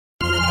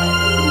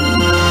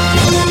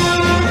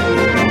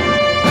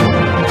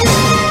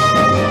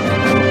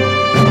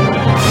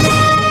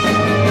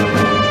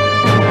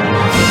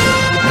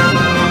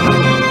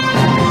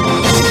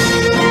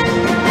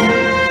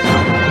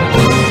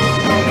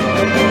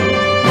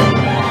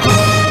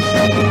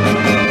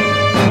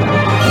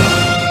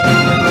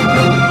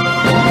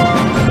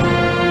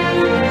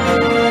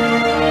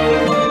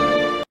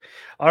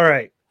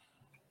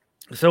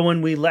So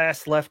when we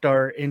last left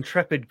our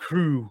intrepid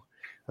crew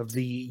of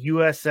the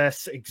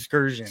USS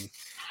Excursion,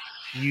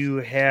 you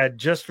had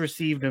just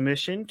received a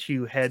mission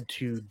to head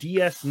to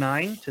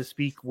DS9 to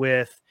speak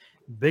with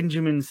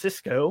Benjamin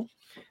Sisko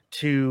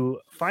to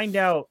find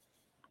out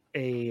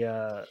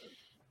a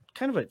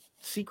kind of a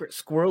secret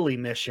squirrely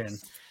mission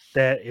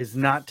that is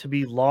not to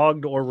be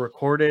logged or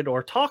recorded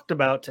or talked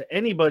about to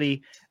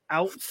anybody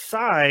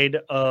outside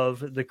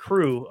of the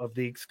crew of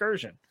the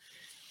excursion.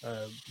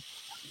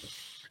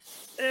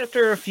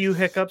 After a few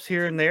hiccups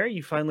here and there,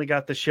 you finally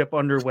got the ship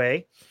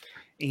underway,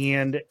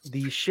 and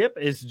the ship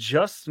is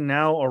just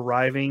now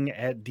arriving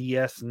at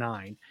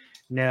DS9.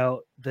 Now,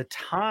 the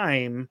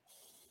time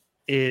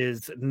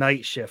is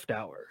night shift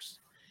hours.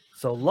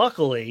 So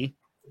luckily,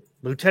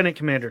 Lieutenant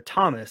Commander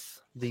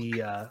Thomas,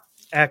 the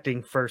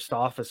acting first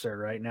officer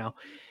right now,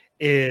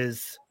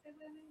 is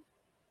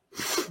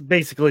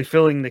basically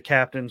filling the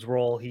captain's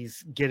role.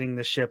 He's getting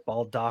the ship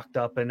all docked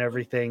up and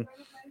everything,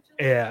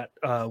 at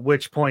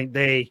which point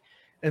they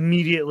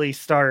immediately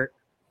start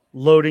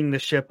loading the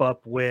ship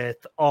up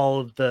with all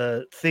of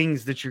the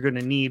things that you're going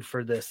to need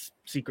for this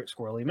secret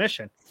squirrely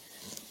mission.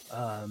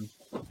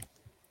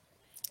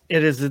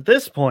 It is at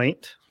this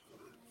point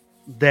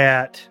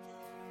that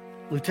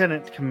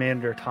Lieutenant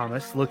Commander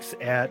Thomas looks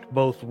at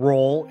both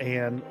Roll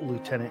and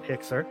Lieutenant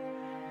Hickser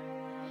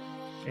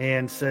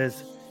and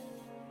says,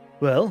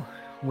 well,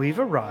 we've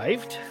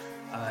arrived.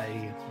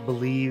 I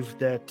believe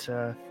that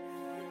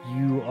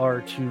you are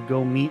to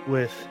go meet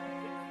with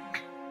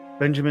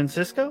Benjamin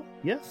Sisko?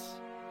 Yes?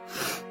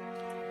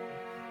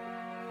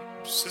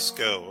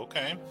 Sisko,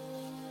 okay.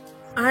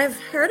 I've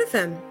heard of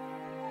him.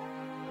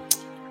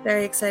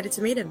 Very excited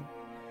to meet him.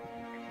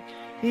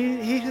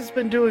 He has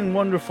been doing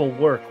wonderful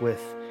work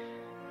with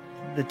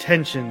the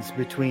tensions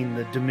between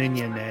the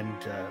Dominion and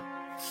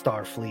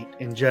Starfleet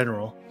in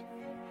general.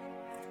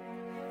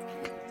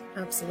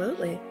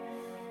 Absolutely.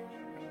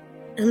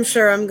 I'm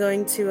sure I'm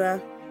going to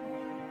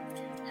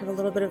have a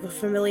little bit of a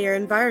familiar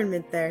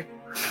environment there.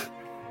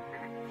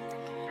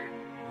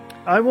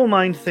 I will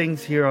mind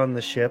things here on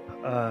the ship.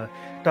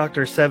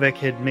 Dr. Sevek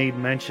had made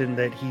mention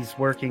that he's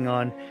working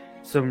on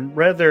some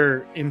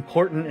rather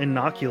important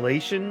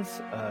inoculations,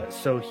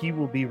 so he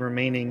will be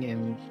remaining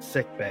in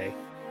sickbay.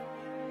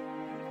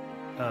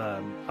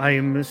 I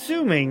am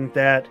assuming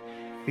that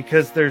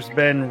because there's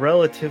been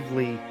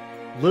relatively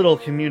little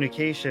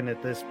communication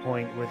at this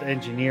point with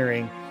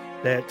engineering,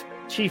 that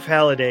Chief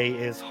Halliday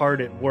is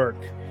hard at work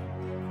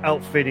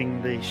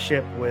outfitting the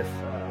ship with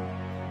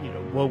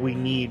what we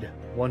need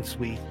once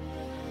we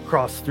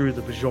cross through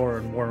the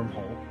Bajoran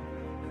wormhole.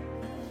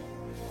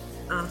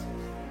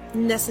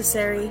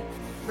 Necessary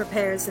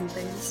repairs and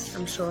things,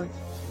 I'm sure.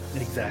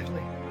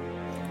 Exactly.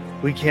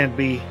 We can't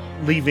be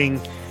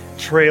leaving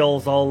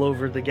trails all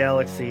over the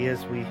galaxy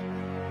as we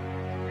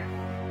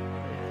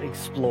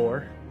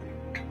explore.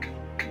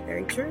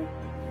 Very true.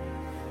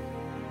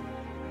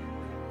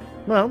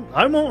 Well,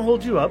 I won't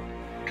hold you up.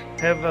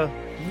 Have a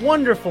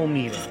wonderful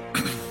meeting.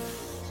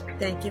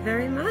 Thank you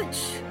very much.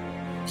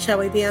 Shall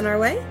we be on our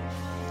way?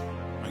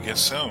 I guess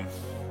so.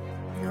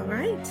 All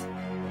right.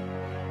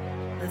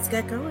 Let's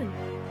get going.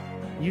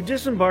 You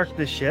disembark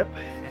the ship,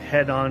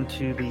 head on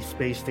to the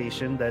space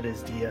station that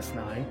is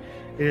DS9.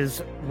 It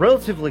is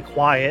relatively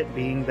quiet,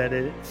 being that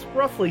it's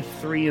roughly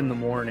 3 in the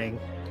morning.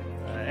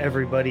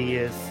 Everybody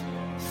is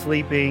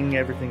sleeping,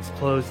 everything's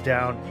closed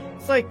down.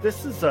 It's like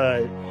this is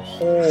a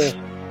whole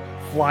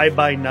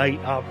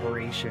fly-by-night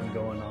operation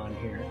going on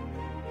here.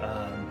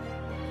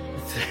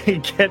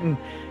 It's getting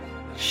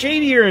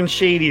shadier and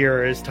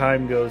shadier as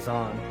time goes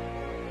on.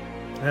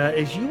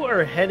 As you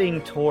are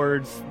heading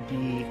towards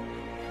the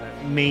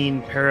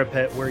main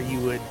parapet where you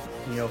would,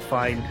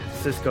 find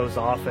Sisko's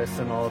office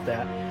and all of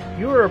that,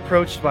 you are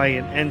approached by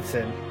an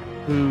ensign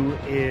who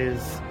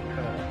is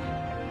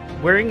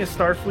wearing a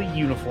Starfleet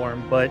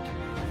uniform, but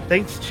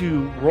thanks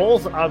to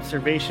Roll's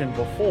observation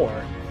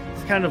before,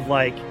 it's kind of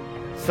like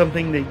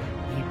something that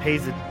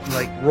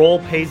Roll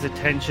pays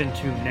attention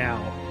to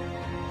now.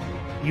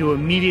 You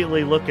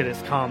immediately look at his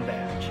comm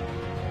badge,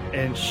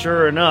 and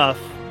sure enough,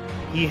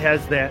 he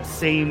has that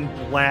same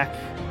black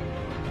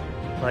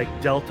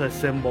Delta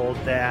symbol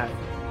that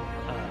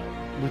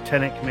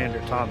Lieutenant Commander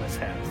Thomas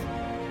has.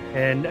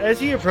 And as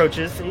he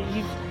approaches,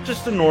 he's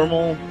just a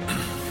normal,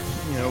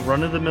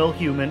 run-of-the-mill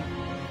human.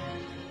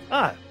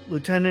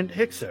 Lieutenant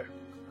Hickser.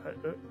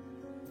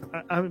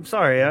 I'm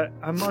sorry,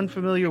 I'm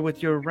unfamiliar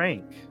with your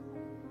rank.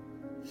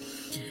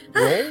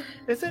 Roll,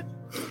 is it?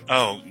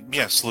 Oh,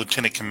 yes,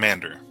 Lieutenant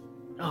Commander.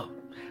 Oh,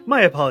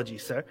 my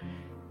apologies, sir.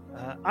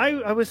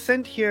 I was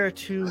sent here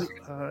to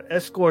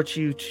escort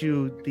you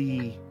to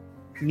the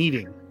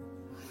meeting.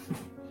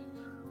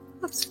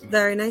 It's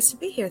very nice to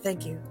be here,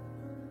 thank you.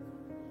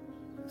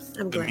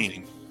 I'm glad. The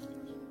meeting.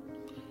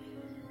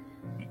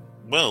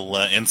 Well,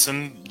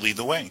 Ensign, lead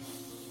the way.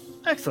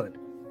 Excellent.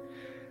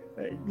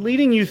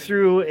 Leading you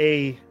through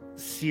a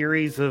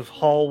series of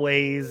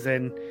hallways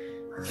and,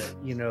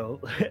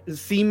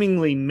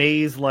 seemingly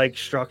maze-like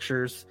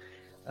structures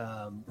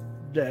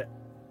that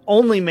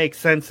only make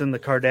sense in the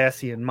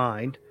Cardassian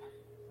mind.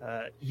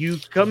 You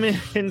come into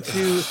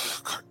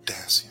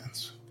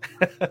Cardassians.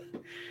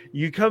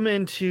 you come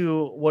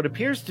into what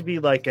appears to be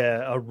like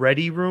a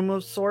ready room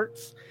of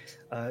sorts.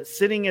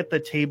 Sitting at the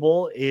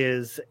table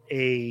is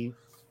a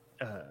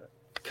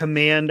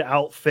command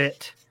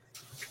outfit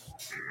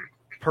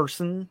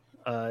person.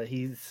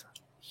 He's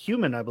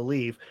human, I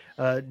believe.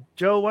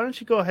 Joe, why don't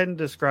you go ahead and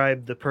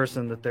describe the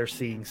person that they're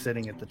seeing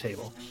sitting at the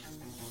table?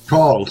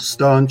 Tall,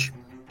 staunch,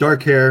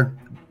 dark hair,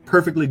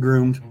 perfectly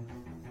groomed,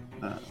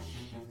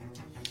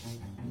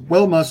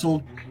 well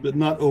muscled, but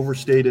not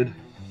overstated.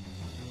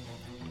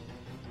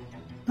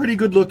 Pretty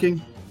good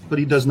looking, but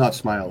he does not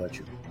smile at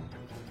you.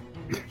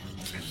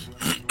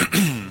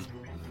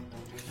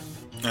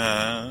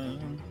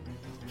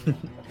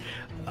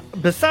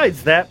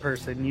 Besides that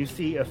person, you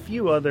see a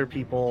few other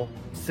people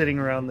sitting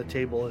around the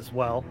table as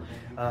well.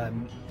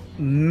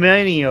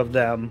 Many of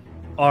them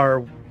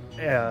are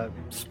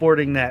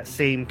sporting that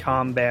same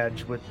comm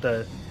badge with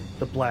the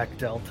black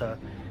delta.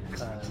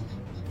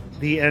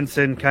 The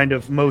ensign kind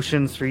of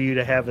motions for you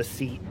to have a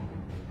seat.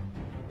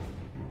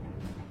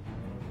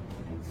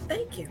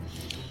 Thank you.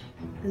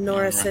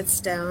 Nora sits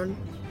down.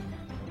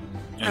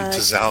 And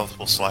Tazal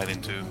will slide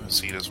into a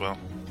seat as well.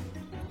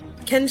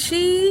 Can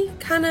she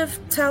kind of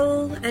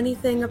tell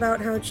anything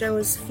about how Joe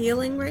is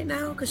feeling right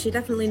now? Because she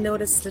definitely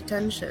noticed the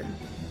tension.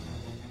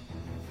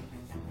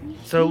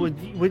 So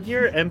with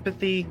your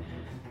empathy,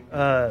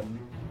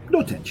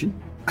 No tension.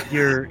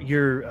 your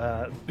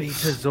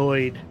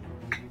Betazoid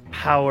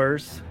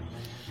powers,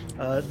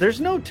 there's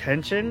no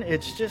tension.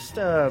 It's just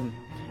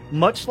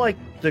much like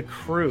the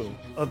crew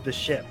of the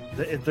ship.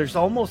 There's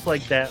almost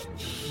like that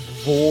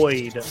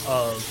void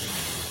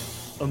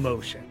of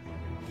emotion.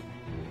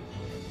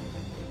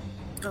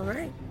 All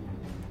right.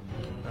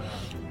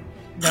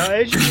 Now,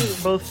 as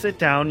you both sit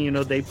down,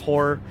 they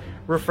pour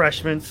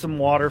refreshments, some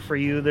water for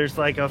you. There's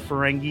like a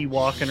Ferengi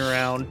walking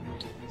around,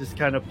 just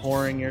kind of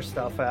pouring your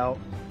stuff out,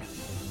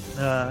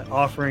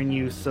 offering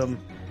you some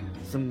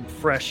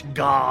fresh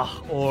ga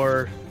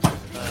or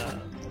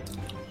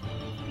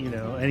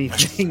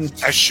anything.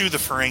 I shoo the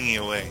Ferengi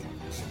away.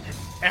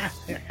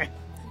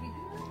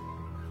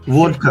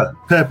 Vodka,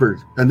 pepper,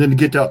 and then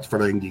get out,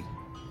 Ferengi.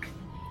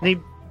 He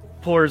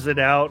pours it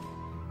out,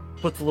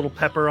 puts a little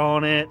pepper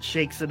on it,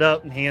 shakes it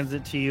up, and hands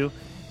it to you.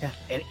 Yeah.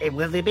 And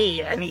will there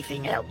be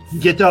anything else?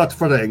 Get out,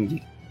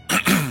 Ferengi.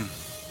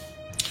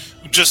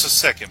 Just a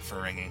second,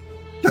 Ferengi.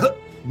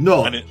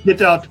 No,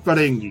 get out,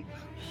 Ferengi.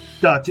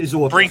 That is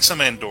order. Bring some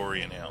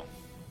Andorian ale.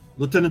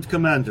 Lieutenant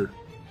Commander,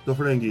 the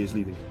Ferengi is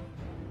leaving.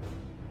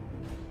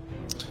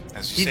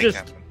 As you He say, just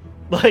Captain.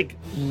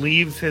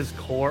 leaves his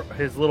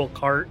little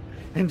cart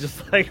and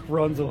just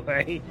runs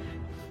away.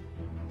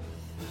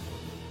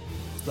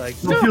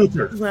 It's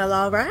Computer. Well,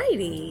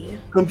 alrighty.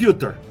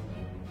 Computer.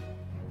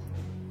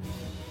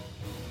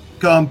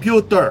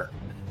 Computer.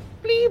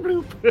 Bleep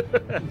bloop.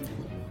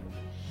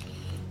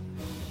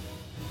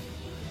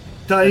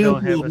 Tie I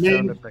don't into have the a main.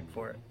 sound effect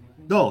for it.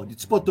 No,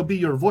 it's supposed to be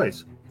your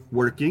voice.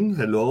 Working.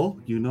 Hello.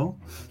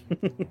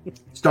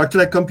 Star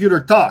Trek computer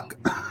talk.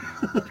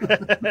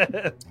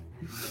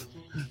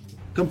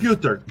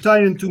 Computer.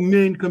 Tie into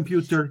main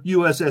computer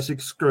USS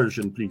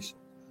excursion, please.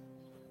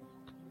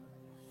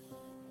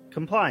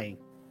 Complying.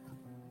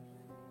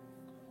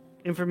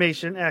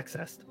 Information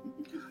accessed.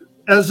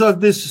 As of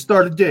this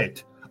start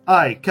date,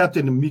 I,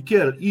 Captain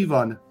Mikhail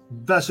Ivan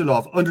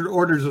Vasilov, under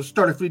orders of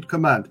Starfleet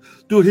Command,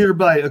 do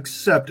hereby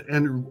accept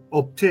and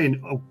obtain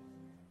a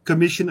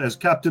commission as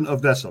Captain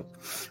of Vessel.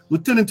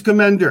 Lieutenant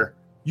Commander,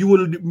 you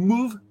will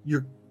move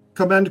your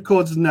command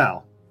codes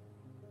now.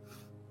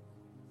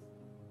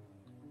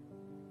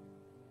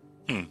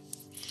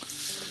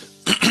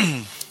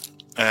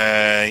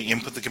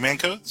 Input the command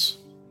codes?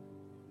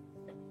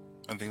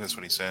 I think that's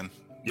what he said.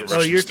 Yes.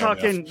 Oh, you're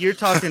talking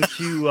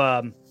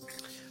to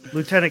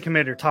Lieutenant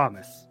Commander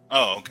Thomas.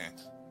 Oh, okay.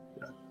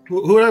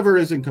 Whoever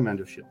is in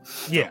commandership.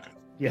 Yeah. Okay.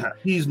 Yeah.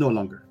 He's no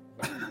longer.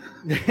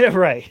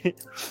 Right.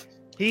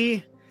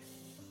 He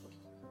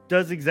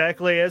does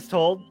exactly as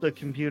told. The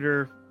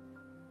computer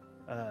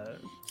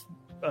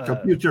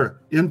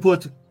Computer,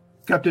 input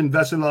Captain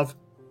Vasilov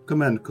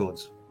command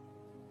codes.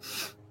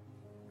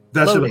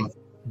 Vasilov, Loading.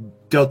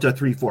 Delta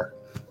 34.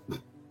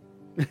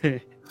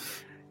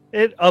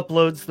 It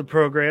uploads the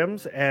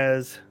programs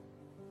as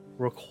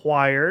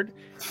required.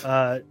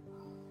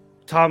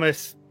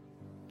 Thomas,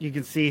 you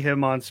can see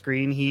him on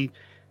screen. He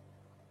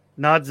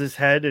nods his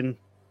head and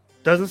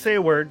doesn't say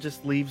a word,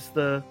 just leaves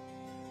the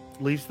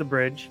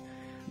bridge.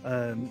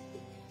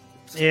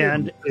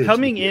 And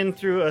coming in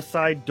through a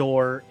side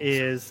door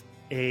is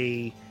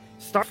a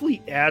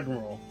Starfleet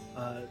admiral.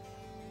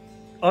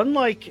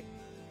 Unlike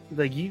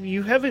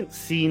you haven't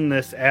seen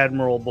this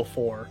admiral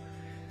before.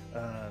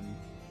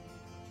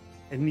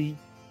 And he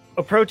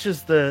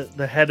approaches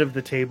the head of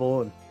the table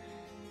and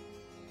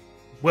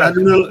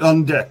Admiral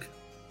on deck.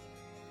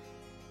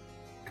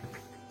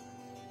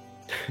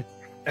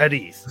 At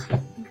ease.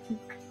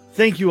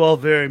 Thank you all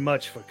very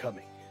much for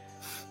coming.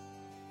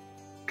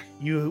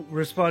 You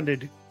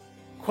responded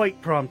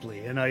quite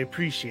promptly, and I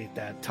appreciate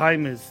that.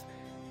 Time is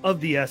of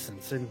the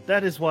essence, and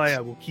that is why I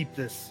will keep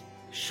this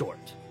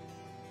short.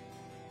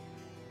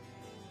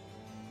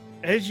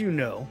 As you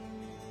know,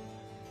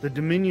 the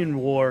Dominion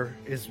War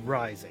is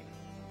rising.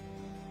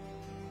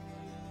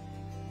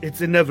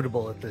 It's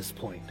inevitable at this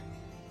point.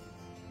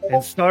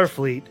 And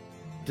Starfleet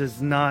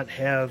does not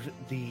have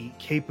the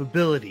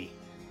capability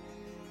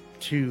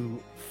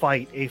to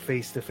fight a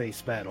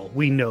face-to-face battle.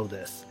 We know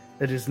this.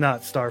 That is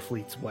not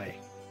Starfleet's way.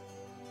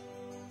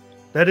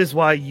 That is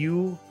why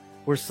you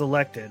were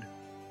selected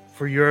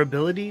for your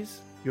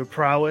abilities, your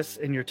prowess,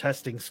 and your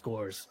testing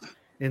scores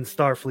in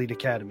Starfleet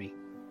Academy.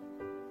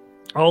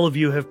 All of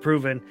you have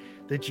proven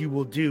that you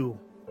will do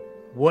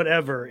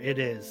whatever it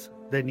is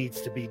that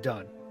needs to be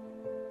done.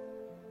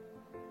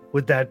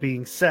 With that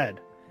being said,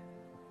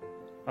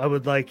 I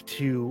would like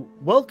to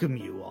welcome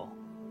you all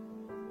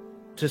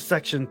to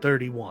Section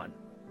 31.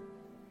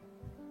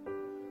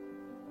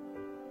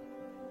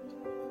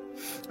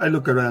 I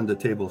look around the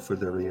table for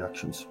their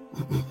reactions.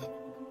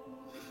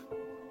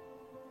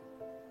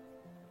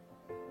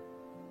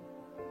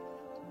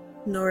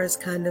 Nora's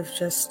kind of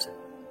just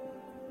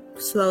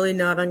slowly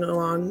nodding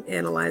along,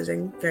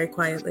 analyzing very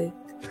quietly.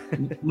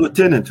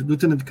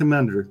 Lieutenant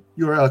Commander,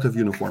 you are out of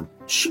uniform.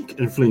 Shink,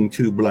 and fling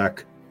 2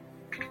 black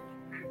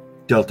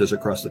deltas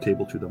across the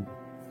table to them.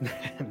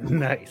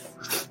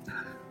 Nice.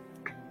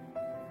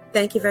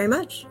 Thank you very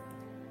much.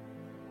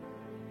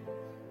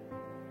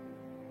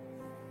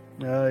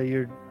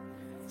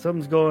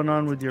 Something's going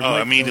on with your.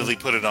 Oh, immediately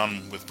put it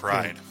on with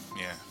pride.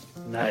 Yeah.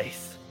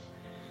 Nice.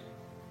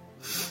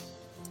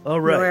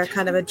 All right. Nora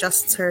kind of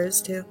adjusts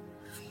hers too.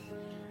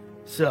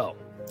 So,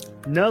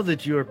 now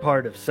that you are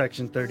part of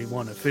Section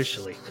 31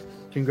 officially,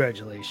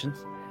 congratulations.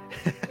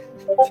 I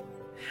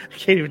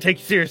can't even take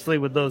you seriously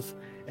with those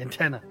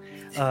antennae.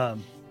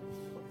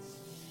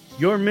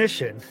 Your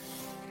mission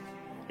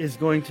is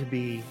going to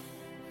be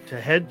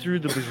to head through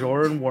the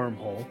Bajoran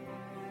wormhole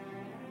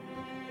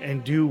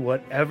and do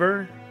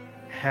whatever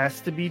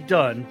has to be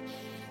done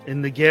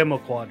in the Gamma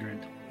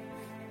Quadrant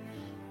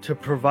to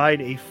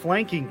provide a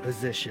flanking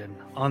position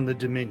on the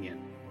Dominion.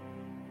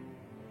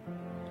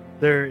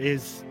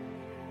 There's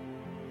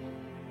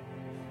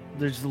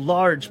a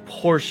large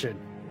portion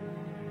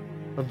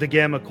of the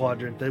Gamma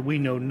Quadrant that we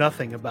know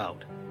nothing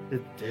about.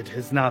 It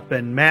has not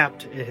been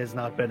mapped. It has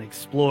not been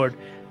explored.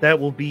 That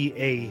will be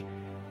a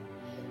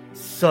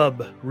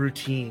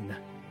sub-routine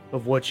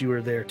of what you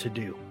are there to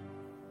do.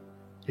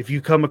 If you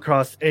come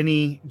across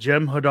any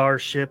Jem'Hadar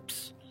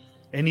ships,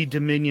 any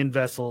Dominion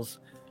vessels,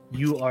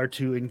 you are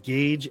to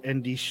engage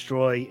and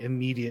destroy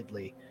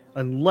immediately,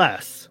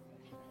 unless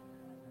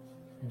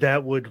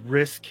that would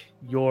risk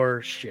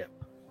your ship.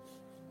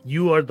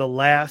 You are the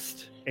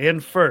last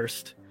and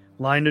first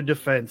line of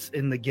defense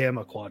in the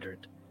Gamma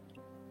Quadrant.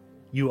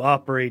 You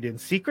operate in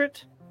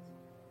secret,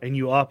 and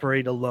you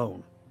operate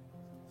alone.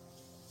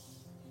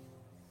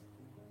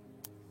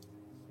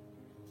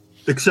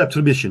 Accept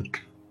the mission.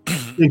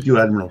 Thank you,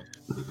 Admiral.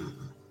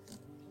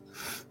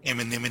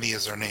 Anonymity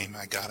is our name.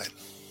 I got it.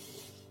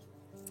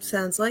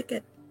 Sounds like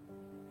it.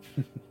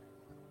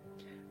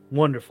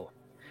 Wonderful.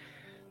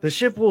 The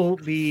ship will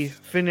be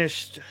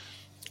finished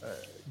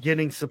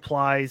getting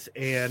supplies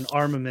and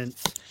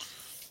armaments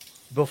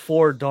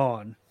before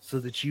dawn so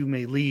that you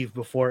may leave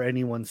before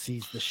anyone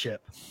sees the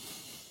ship.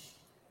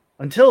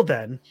 Until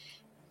then,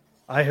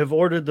 I have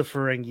ordered the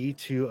Ferengi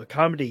to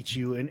accommodate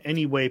you in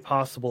any way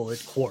possible at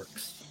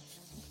Quarks.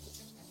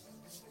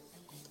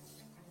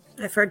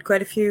 I've heard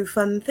quite a few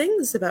fun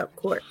things about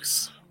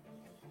Quarks.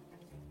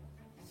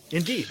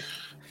 Indeed.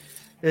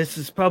 This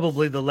is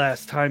probably the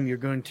last time you're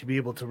going to be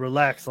able to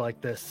relax like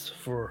this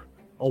for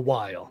a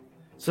while.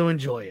 So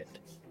enjoy it.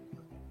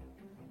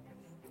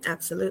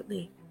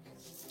 Absolutely.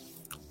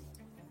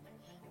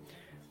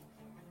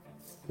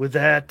 With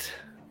that,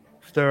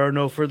 if there are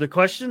no further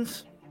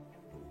questions,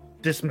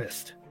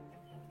 dismissed.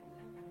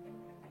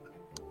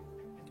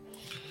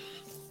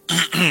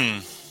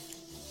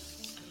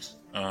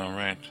 All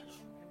right.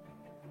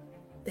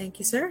 Thank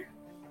you, sir.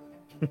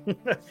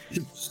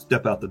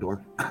 Step out the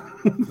door.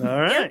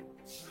 All right.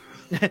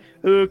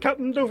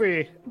 Captain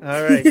Duffy.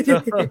 All right.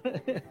 So,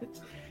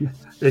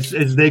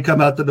 As they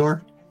come out the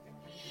door?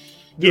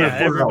 yeah, have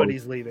 4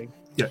 everybody's hours. leaving.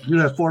 Yeah, you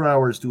have 4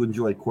 hours to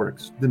enjoy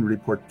Quarks. Then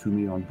report to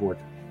me on board.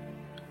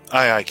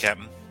 Aye, aye,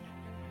 Captain.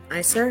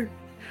 Aye, sir.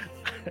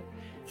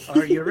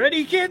 Are you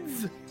ready,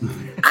 kids?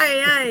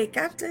 Aye, aye,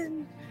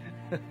 Captain.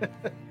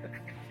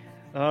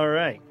 All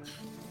right.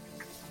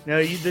 Now,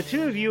 the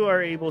two of you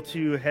are able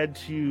to head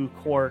to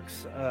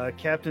Quarks.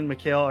 Captain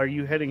McHale, are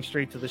you heading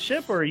straight to the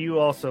ship, or are you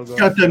also going?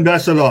 Captain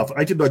Vasilov,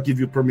 I did not give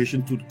you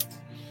permission to...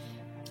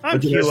 I'm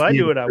Q. I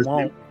do what I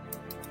want.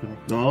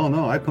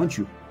 No, I punch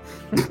you.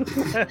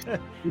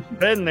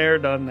 Been there,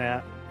 done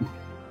that.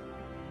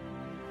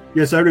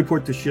 Yes, I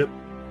report to ship.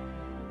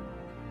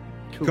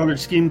 Cool. Color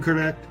scheme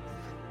correct?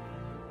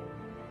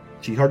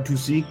 She hard to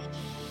see?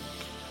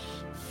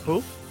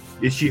 Who?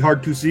 Is she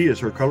hard to see? Is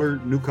her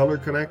new color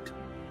correct?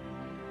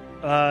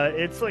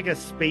 It's like a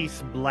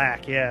space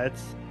black. Yeah,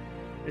 it's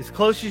as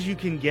close as you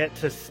can get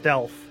to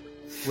stealth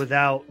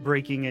without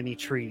breaking any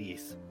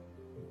treaties.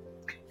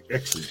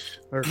 Excellent.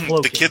 Or The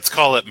cloaking. kids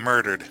call it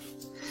murdered.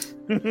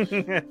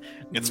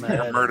 It's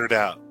Mad. murdered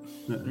out.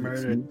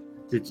 Murdered.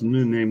 Its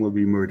new name will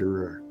be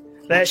Murderer.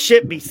 That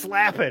shit be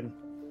slapping.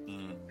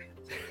 Mm.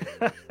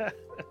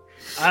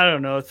 I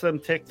don't know. It's some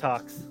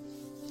TikToks.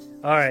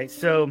 All right,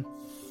 so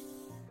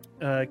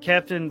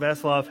Captain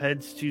Veselov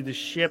heads to the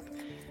ship.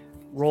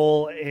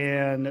 Roll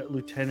and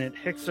Lieutenant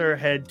Hickser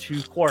head to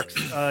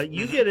Quarks.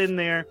 You get in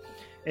there,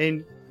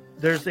 and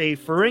there's a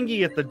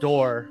Ferengi at the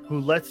door who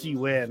lets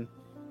you in.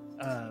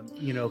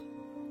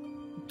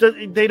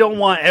 They don't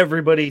want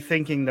everybody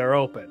thinking they're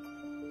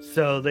open,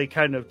 so they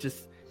kind of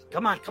just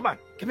come in.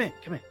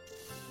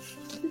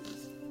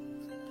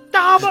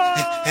 Dabo!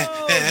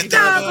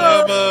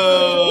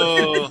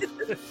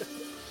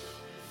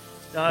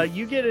 Dabo!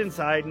 You get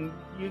inside and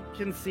you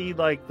can see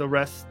like the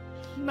rest,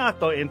 not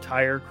the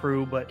entire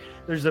crew, but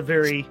there's a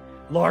very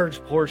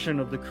large portion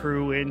of the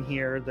crew in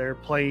here. They're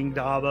playing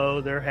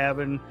Dabo. They're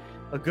having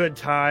a good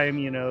time.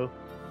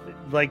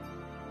 Like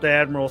the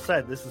Admiral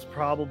said, this is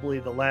probably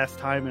the last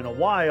time in a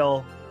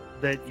while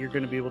that you're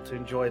going to be able to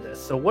enjoy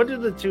this. So what are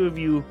the two of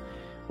you,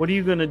 what are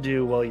you going to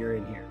do while you're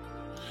in here?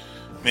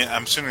 Man,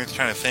 I'm sitting there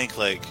trying to think,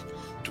 like,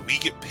 do we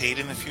get paid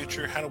in the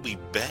future? How do we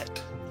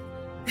bet?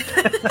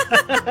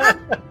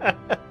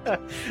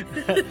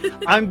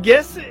 I'm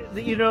guessing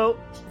that,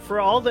 for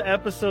all the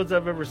episodes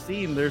I've ever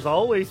seen, there's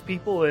always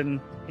people in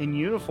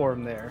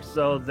uniform there,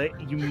 so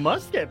you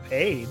must get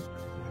paid.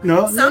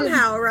 No,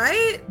 Somehow,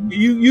 right?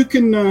 you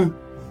can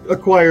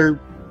acquire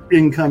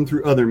income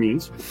through other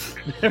means.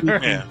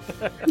 Yeah.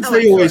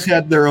 They always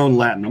had their own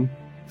latinum.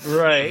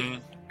 Right. Mhm.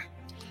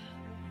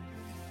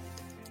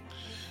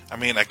 I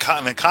mean,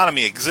 an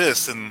economy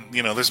exists, and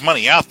there's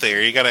money out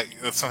there. You gotta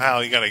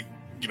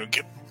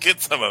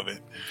get some of it.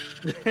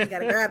 You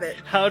gotta grab it.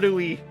 How do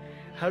we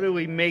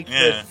make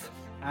this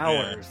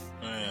ours?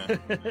 Yeah.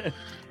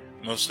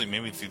 Mostly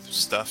maybe through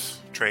stuff,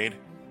 trade.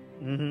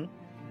 Mm-hmm.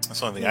 That's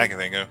the only thing I can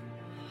think of.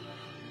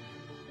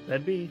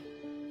 That'd be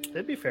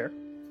fair.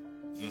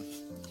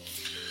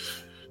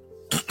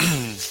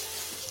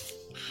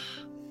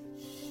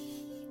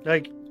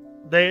 Like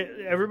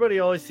everybody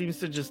always seems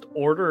to just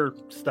order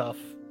stuff.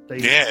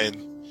 Yeah.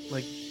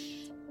 Like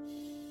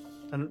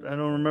I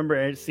don't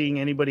remember seeing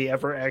anybody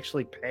ever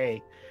actually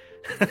pay.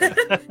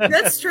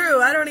 That's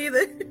true. I don't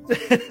either.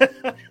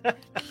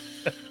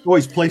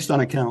 Always placed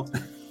on account.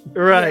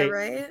 Right. Yeah,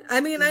 right.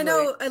 I mean, I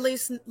know at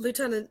least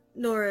Lieutenant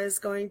Nora is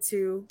going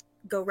to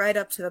go right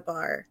up to the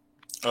bar.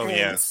 Oh, and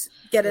yes.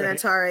 Get an Right.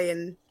 Atari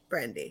and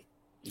brandy.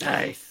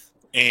 Nice.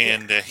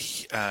 And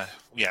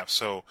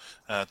so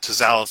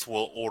Tazalith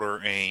will order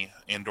a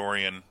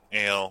Andorian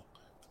ale,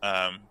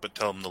 but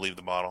tell him to leave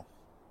the bottle.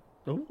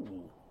 Ooh.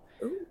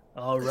 Ooh.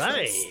 All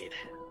right.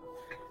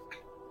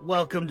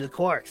 Welcome to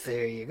Quarks.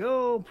 There you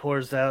go.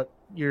 Pours out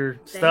your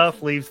stuff,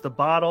 you. leaves the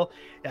bottle.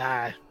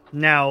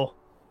 Now,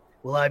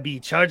 will I be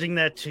charging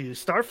that to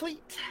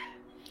Starfleet?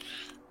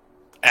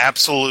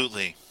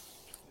 Absolutely.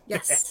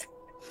 Yes.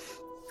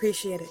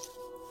 Appreciate it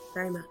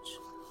very much.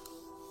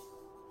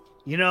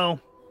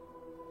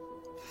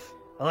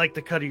 I like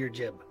the cut of your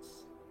jib.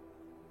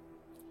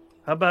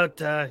 How about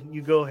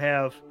you go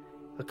have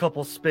a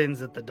couple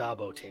spins at the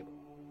Dabo table?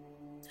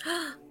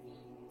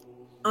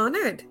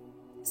 Honored.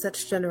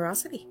 Such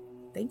generosity.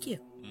 Thank you.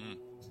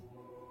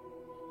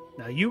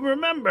 Now you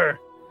remember,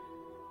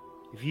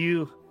 if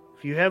you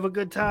have a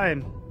good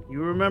time,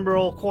 you remember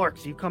old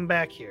Quarks, you come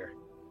back here.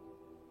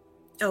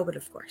 Oh, but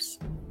of course.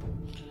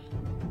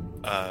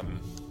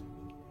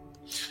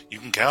 You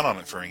can count on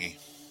it, Ferengi.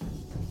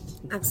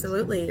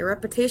 Absolutely. Your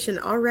reputation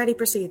already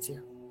precedes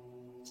you.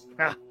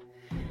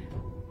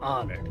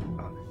 Honored.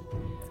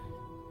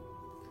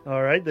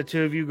 All right, the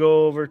two of you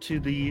go over to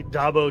the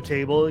Dabo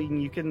table,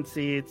 and you can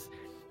see it's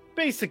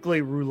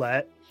basically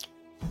roulette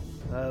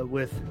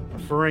with a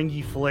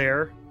Ferengi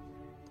flair.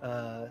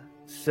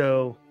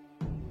 So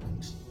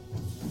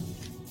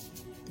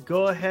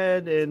go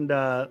ahead and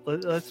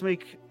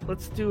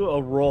let's do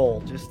a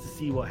roll just to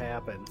see what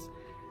happens.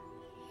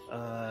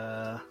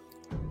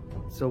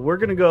 So we're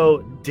gonna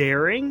go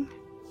daring,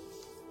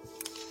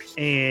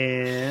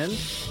 and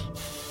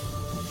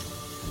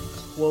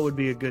what would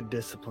be a good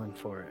discipline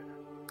for it?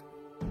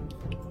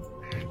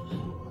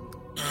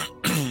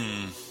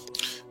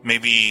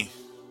 Maybe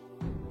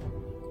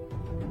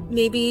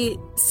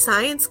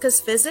science, because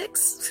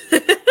physics?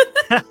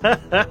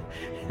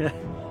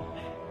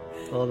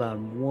 Hold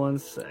on 1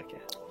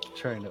 second.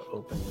 Trying to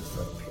open this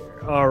up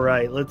here. All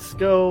right, let's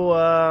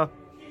go.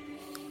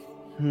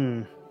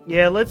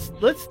 Yeah,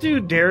 let's do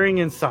daring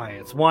and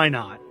science. Why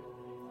not?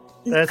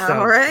 That sounds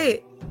All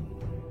right.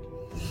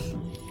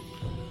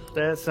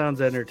 That sounds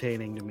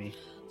entertaining to me.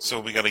 So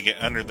we got to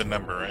get under the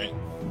number, right?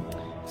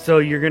 So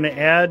you're going to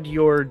add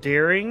your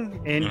daring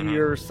and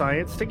your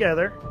science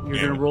together. You're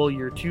going to roll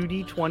your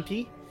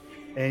 2d20,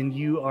 and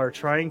you are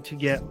trying to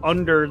get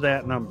under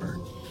that number.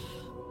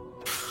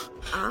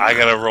 I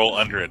got to roll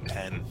under a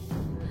 10.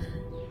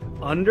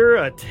 Under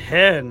a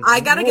 10.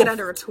 I gotta get Woof.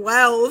 under a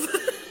 12.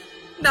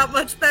 Not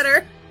much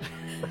better.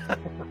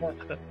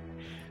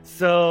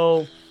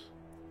 So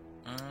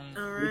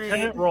All right.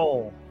 Lieutenant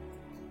roll.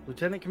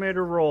 Lieutenant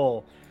Commander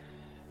roll.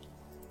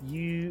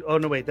 You. Oh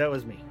no, wait, that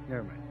was me.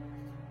 Never mind.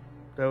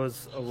 That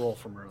was a roll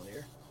from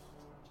earlier.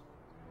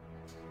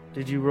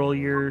 Did you roll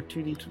your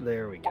 2d?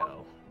 There we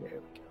go.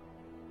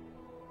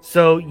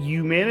 So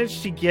you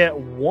managed to get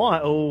one.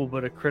 Oh,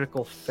 but a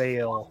critical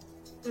fail.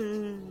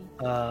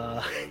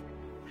 Oh,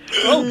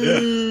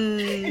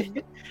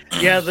 good.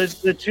 Yeah,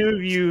 the two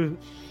of you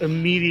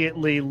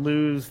immediately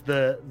lose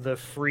the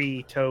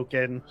free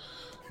token.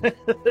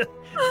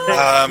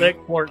 that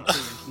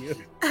quarantines you.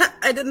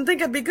 I didn't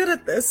think I'd be good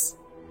at this.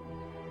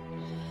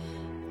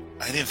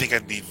 I didn't think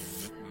I'd be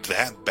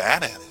that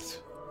bad at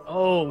it.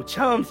 Oh,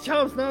 chums,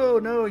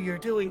 no, you're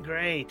doing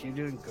great. You're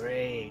doing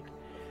great.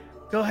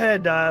 Go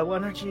ahead. Why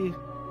don't you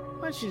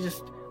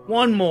just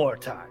one more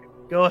time?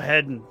 Go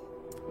ahead and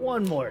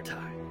one more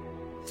time.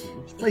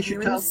 Just place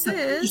your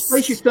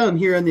thumb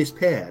here on this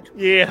pad.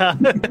 Yeah,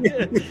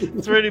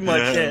 that's pretty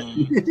much it.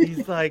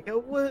 He's like,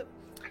 what?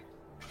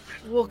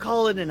 We'll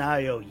call it an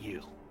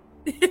IOU.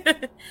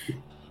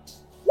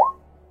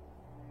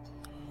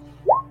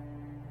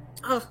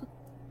 Oh.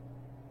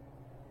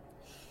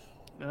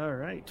 All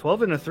right,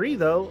 12 and a 3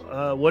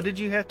 though. What did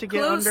you have to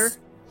get Close.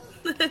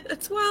 under?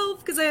 12,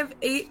 because I have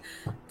 8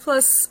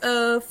 plus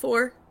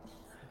 4.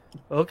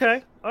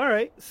 Okay, all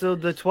right. So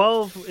the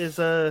 12 is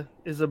a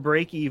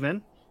break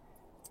even.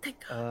 Thank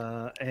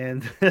God.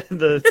 And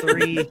the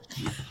 3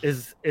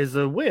 is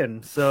a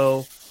win.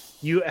 So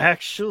you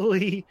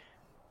actually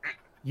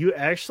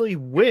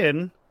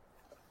win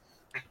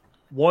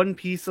one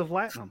piece of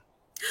Latinum.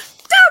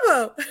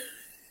 Dabo!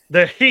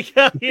 There you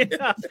go.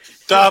 Yeah.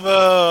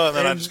 Dabo, and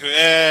then I just go,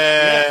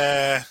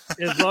 Yeah.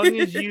 As long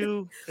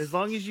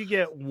as you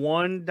get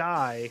one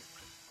die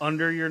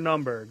under your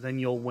number, then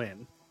you'll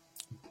win.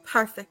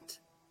 Perfect.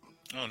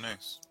 Oh,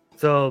 nice.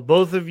 So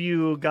both of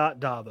you got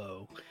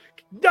Dabo.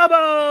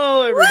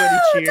 Dabo! Everybody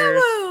Woo,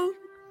 cheers. Dabo!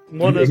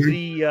 One of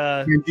the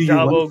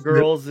Dabo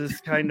girls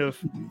is kind of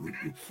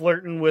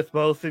flirting with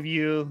both of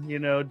you,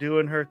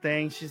 doing her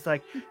thing. She's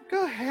like,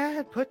 go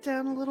ahead, put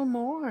down a little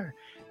more.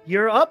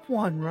 You're up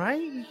one,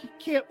 right? You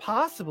can't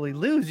possibly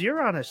lose.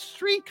 You're on a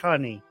streak,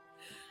 honey.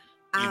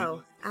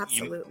 Oh,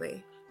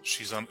 absolutely.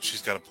 She's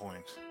got a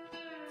point.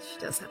 She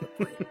does have a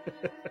point.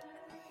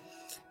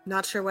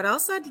 Not sure what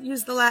else I'd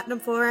use the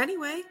Latinum for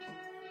anyway.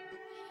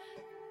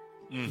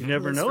 You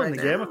never At least know in right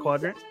the Gamma now.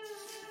 Quadrant.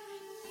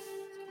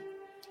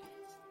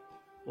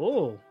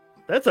 Oh,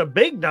 that's a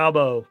big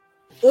Dabo.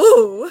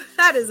 Ooh,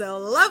 that is a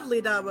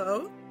lovely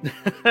Dabo.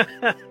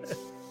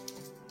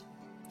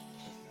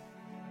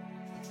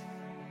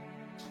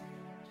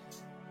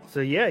 So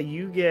yeah,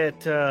 you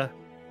get you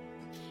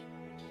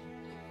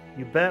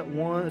bet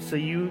one. So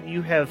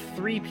you have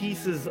 3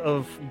 pieces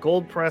of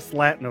gold pressed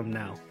Latinum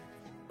now.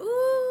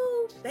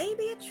 Ooh,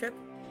 baby, a trip.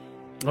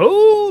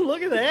 Oh,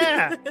 look at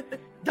that.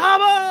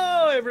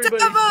 Dabo!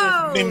 Everybody's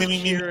Dabo!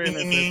 just cheering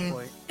at this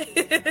point.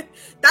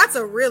 That's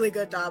a really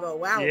good Dabo.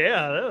 Wow.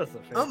 Yeah, that was a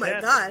fantastic. Oh my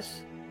gosh.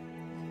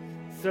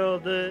 So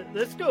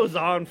this goes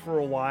on for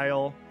a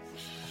while.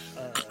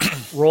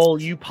 Roll,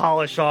 you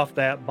polish off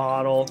that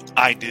bottle.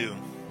 I do.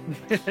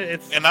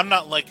 It's And I'm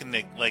not like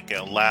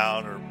a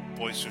loud or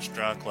boisterous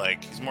drunk.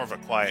 Like, he's more of a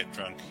quiet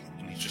drunk,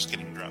 and he's just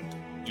getting drunk.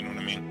 You know what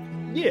I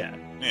mean? yeah,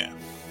 Yeah.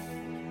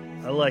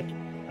 I like it.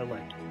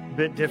 A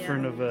bit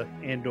different of a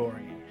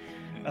Andorian.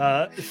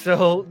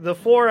 So the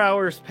 4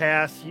 hours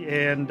pass,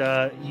 and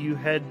you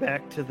head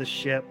back to the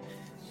ship.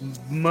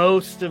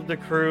 Most of the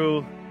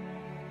crew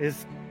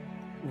is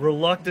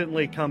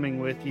reluctantly coming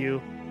with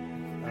you.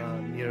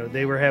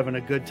 They were having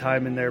a good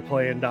time in there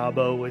playing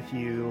Dabo with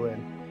you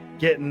and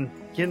getting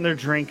their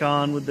drink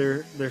on with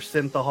their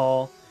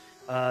synthahol.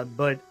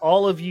 But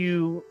all of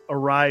you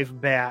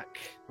arrive back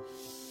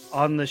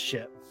on the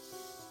ship,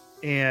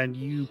 and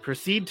you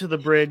proceed to the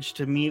bridge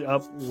to meet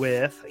up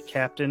with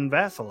Captain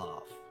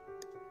Vasilov.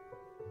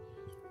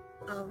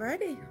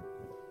 Alrighty.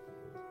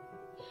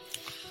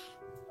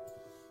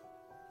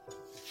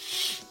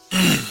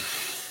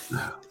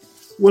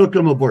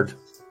 Welcome aboard.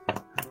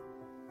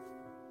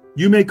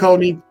 You may call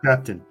me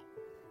Captain.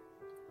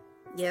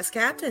 Yes,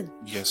 Captain.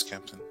 Yes,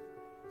 Captain.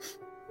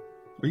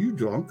 Are you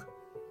drunk?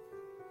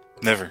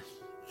 Never.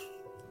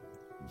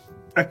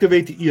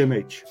 Activate the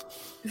EMH.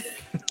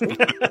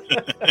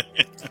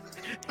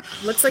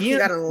 Looks like you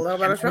got in a little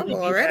bit of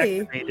trouble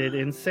already. Activated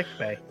in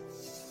sickbay.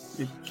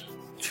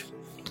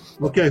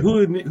 Okay, who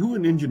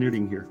in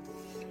engineering here?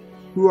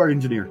 Who are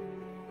engineer?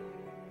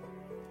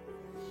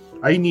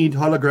 I need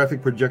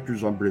holographic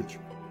projectors on bridge.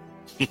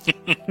 Are you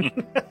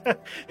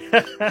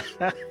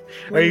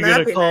Wouldn't gonna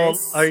that be call?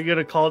 nice? Are you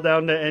gonna call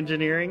down to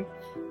engineering?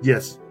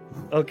 Yes.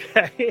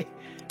 Okay.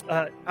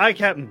 Aye,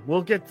 Captain.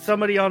 We'll get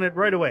somebody on it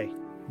right away.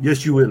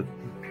 Yes, you will.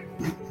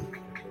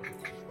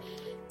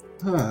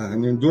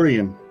 An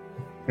Andorian.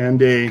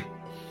 And a...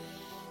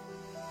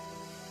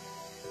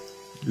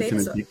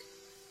 Betazoid.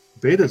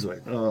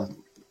 Betazoid. Oh,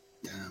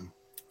 damn.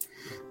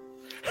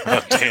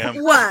 Oh, damn.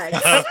 What?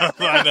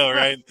 I know,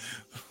 right?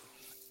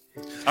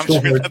 I'm So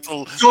sure hard. that's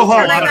a So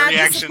hard. lot of That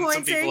reaction some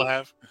disappointing? people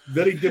have.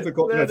 Very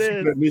difficult to That have is.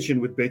 secret mission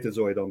with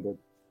Betazoid on board.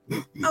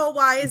 Oh,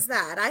 why is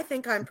that? I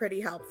think I'm pretty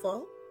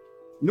helpful.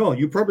 No,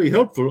 you're probably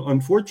helpful.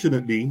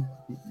 Unfortunately,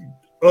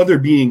 other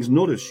beings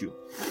notice you.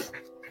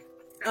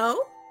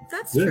 Oh,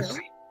 that's Yes.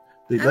 true.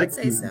 They I like would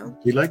say to, so.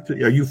 They like to.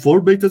 Are you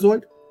full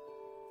Betazoid?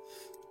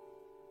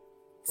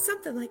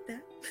 Something like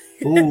that.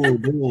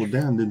 Oh,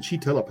 damn! Then she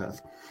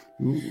telepath.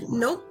 Ooh.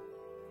 Nope,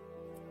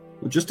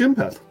 Just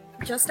empath.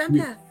 just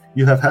empath.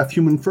 You have half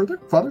human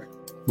father,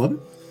 mother.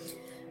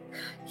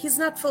 He's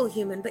not full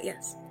human, but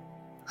yes,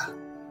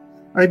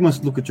 I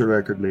must look at your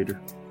record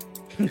later.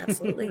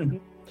 absolutely.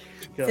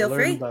 Gotta Feel learn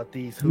free. about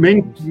these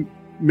hoodlums.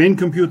 Main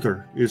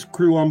computer is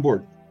crew on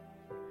board.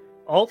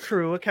 All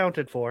crew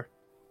accounted for.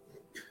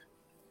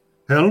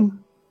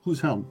 Helm, who's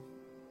Helm?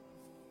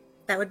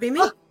 That would be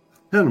me.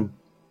 Helm,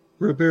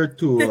 prepare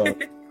to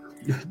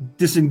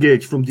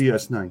disengage from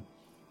DS9.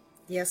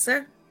 Yes,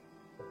 sir.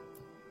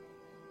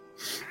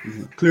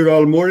 Clear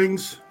all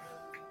moorings.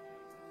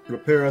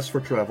 Prepare us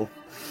for travel.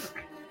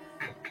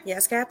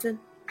 Yes, Captain.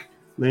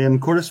 Lay in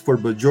course for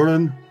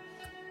Bajoran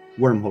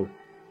wormhole.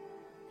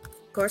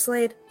 Course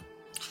laid.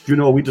 You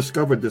know, we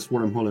discovered this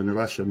wormhole in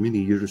Russia many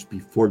years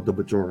before the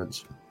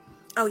Bajorans.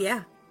 Oh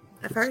yeah,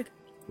 I've heard.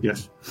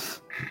 Yes.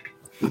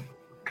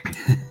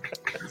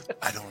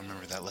 I don't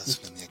remember that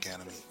lesson in the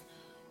academy.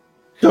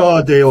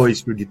 Oh, they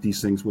always forget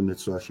these things when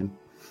it's Russian.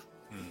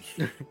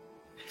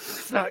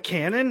 It's not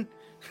canon.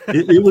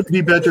 It would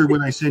be better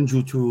when I send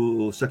you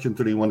to Section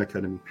 31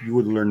 Academy. You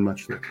would learn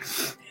much there.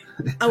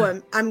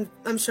 Oh,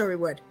 I'm sure we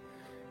would.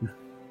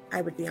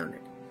 I would be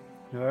honored.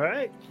 All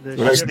right. The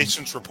Right. ship-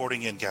 Stations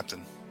reporting in,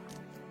 Captain.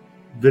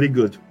 Very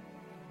good.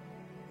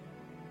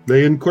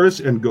 Lay in course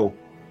and go.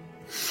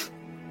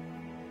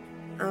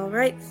 All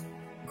right.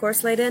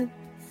 Course laid in.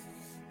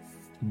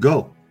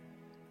 Go.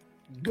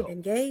 Go.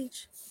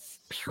 Engage.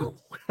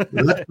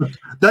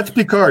 That's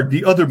Picard,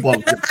 the other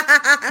bunker.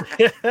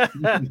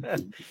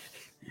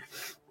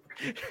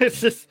 It's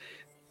just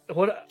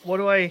what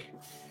do I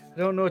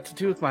don't know what to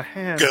do with my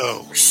hand.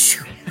 Go.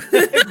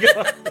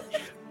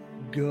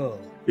 Go.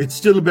 It's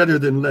still better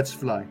than Let's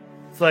Fly.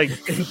 It's like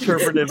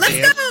interpretive Let's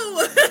dance.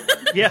 go.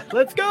 Yeah,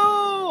 let's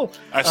go.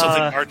 I still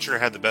think Archer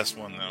had the best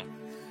one, though.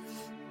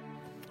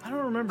 I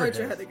don't remember.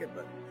 Archer his. had a good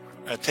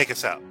one. Take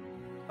us out.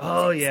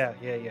 Oh yeah.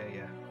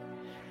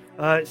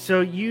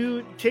 So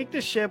you take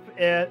the ship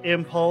at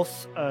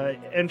impulse,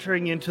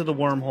 entering into the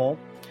wormhole,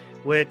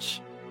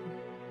 which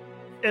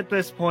at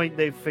this point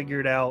they've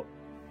figured out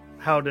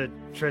how to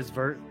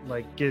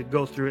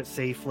go through it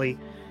safely,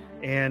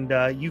 and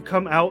you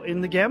come out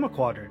in the Gamma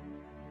Quadrant.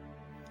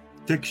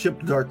 Take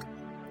ship dark.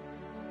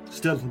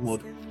 Stealth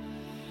mode.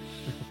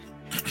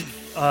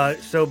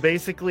 So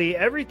basically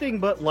everything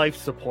but life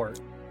support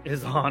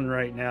is on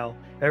right now.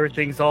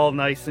 Everything's all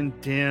nice and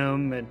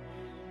dim, and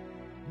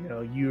you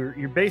know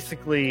you're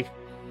basically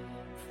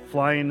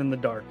flying in the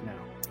dark now.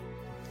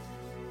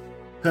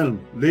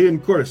 Helm, lay in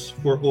course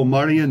for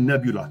Omarian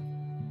Nebula.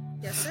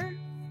 Yes, sir.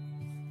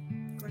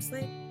 Course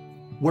laid.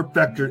 Warp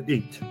factor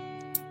 8.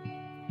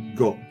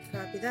 Go.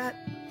 Copy that.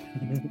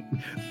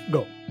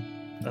 Go.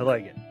 I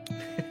like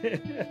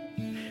it.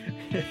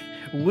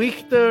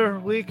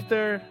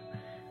 Weaker.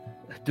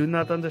 Do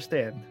not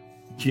understand.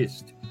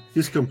 Yes.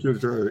 This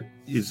computer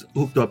is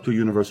hooked up to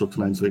Universal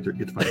Translator.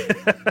 It's fine.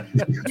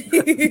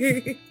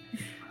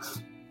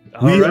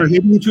 We are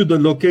heading to the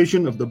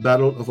location of the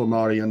Battle of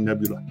Omarian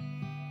Nebula.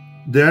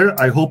 There,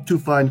 I hope to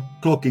find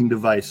cloaking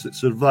device that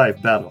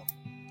survived battle.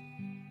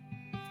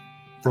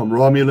 From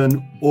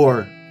Romulan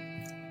or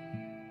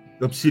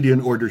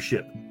Obsidian Order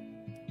ship.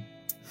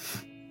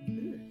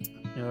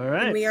 All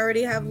right. And we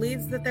already have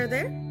leads that they're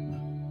there?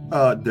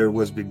 There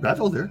was big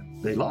battle there.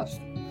 They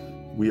lost.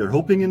 We are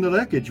hoping in the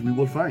wreckage we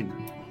will find.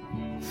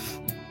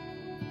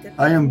 Good.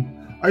 I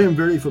am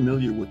very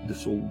familiar with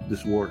this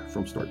war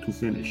from start to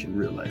finish in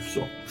real life.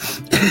 So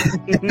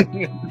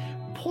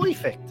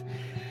Perfect.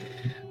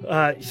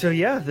 So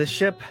yeah, the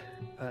ship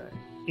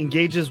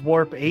engages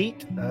warp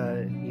 8.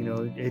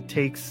 It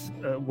takes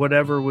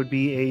whatever would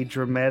be a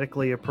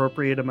dramatically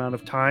appropriate amount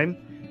of time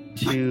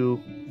to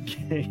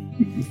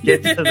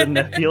get to the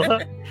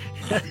nebula.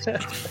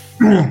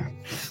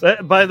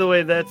 By the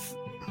way, that's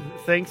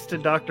thanks to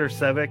Dr.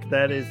 Sevek.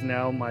 That is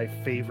now my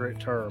favorite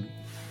term.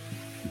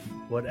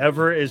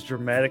 Whatever is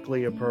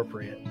dramatically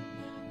appropriate.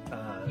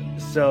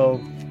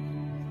 So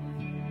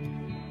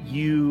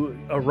you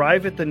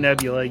arrive at the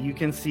nebula. You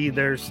can see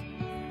there's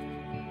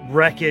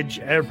wreckage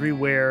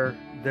everywhere.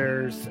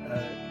 There's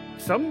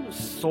some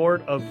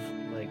sort of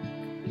like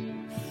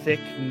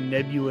thick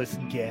nebulous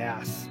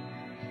gas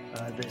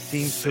that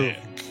seems to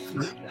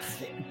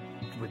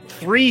with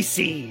 3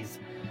 C's.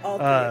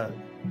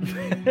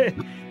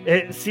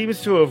 It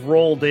seems to have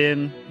rolled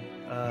in.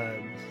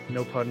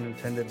 No pun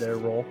intended there,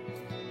 roll.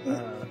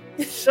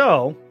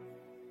 So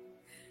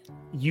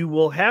you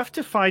will have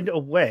to find a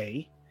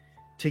way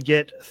to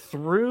get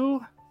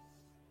through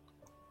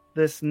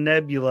this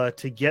nebula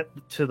to get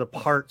to the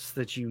parts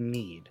that you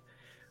need.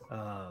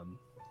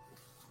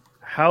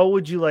 How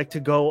would you like to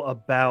go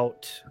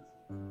about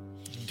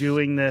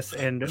doing this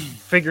and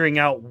figuring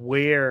out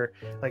where,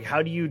 like,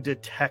 how do you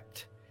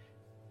detect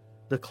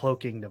the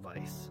cloaking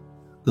device.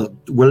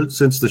 Well,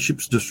 since the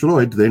ship's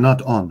destroyed, they're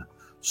not on.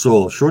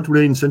 So,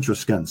 short-range sensor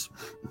scans.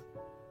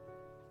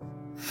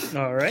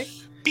 All right.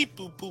 Beep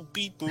boop boop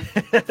beep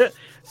boop.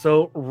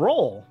 So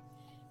roll.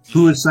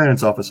 Who is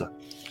science officer?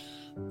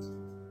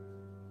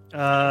 We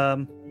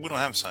don't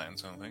have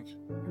science, I don't think.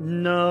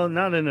 No,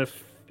 not in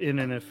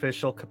an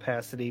official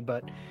capacity,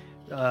 but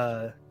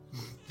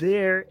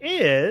there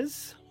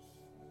is.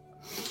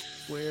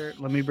 Let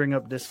me bring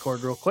up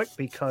Discord real quick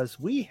because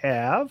we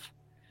have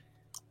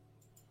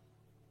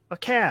a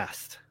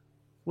cast.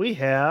 We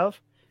have,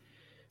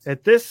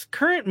 at this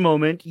current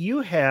moment,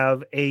 you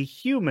have a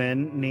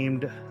human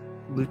named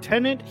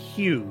Lieutenant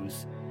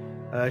Hughes.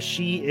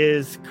 She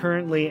is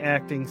currently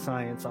acting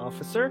science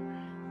officer,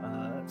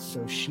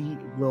 so she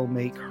will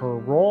make her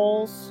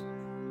rolls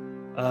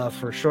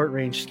for short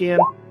range scan.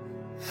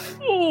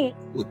 Well,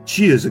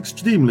 she is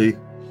extremely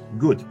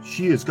good.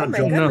 She has got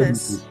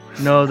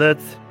No,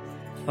 that's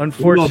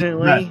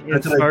unfortunately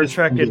That's in what Star I just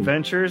Trek mean.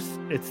 Adventures,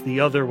 it's the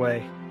other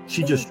way.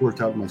 She just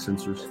worked out my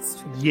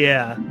sensors.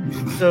 Yeah.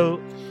 So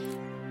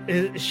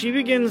she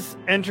begins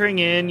entering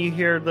in. You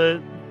hear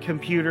the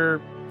computer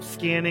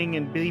scanning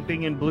and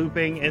beeping and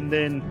blooping, and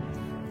then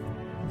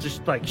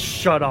just like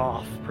shut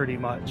off pretty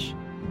much.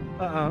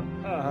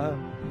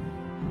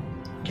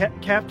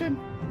 Captain?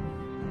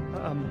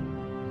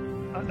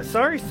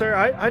 Sorry, sir.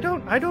 I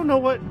don't know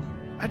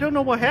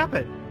what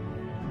happened.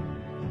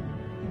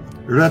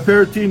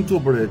 Repair team to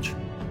bridge.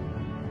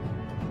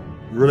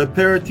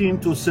 Repair team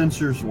to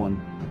sensors 1.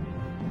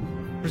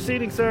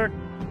 Proceeding, sir.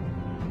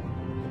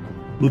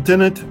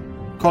 Lieutenant,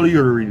 call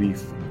your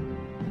relief.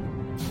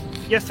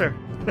 Yes, sir.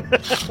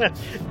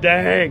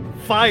 Dang.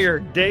 Fire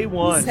day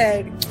 1. He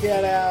said,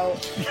 get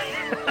out.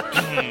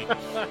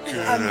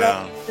 I'm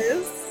done with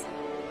this.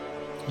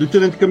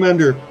 Lieutenant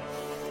Commander,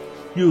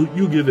 you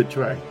give it a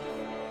try.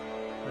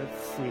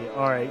 Let's see.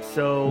 All right.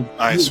 So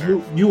Aye,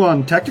 sir. You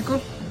on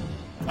tactical?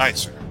 Aye,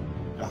 sir.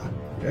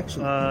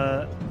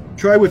 Excellent.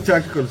 Try with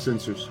tactical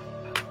sensors.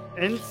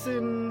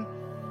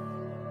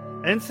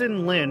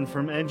 Ensign Lynn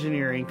from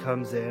engineering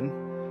comes in,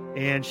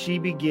 and she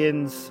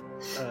begins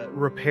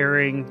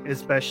repairing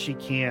as best she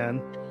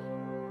can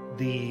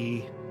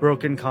the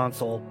broken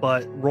console.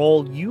 But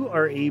Roll, you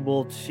are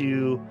able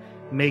to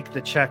make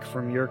the check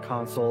from your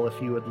console if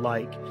you would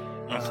like.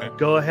 Okay.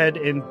 Go ahead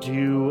and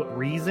do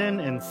reason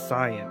and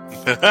science.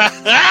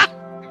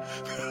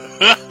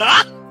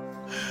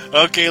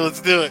 Okay,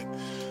 let's do it.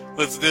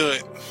 Let's do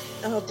it.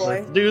 Oh boy.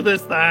 Let's do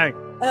this thing.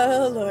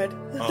 Oh lord.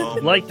 Oh,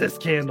 Light this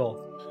candle.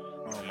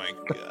 oh my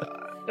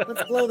god.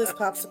 Let's blow this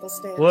popsicle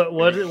stand.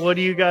 What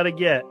do you got to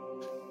get?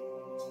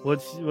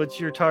 What's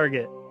your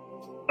target?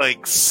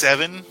 Like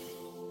 7?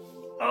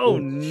 Oh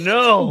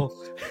no!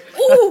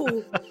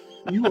 Ooh.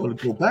 You ought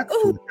to go back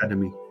to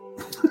academy.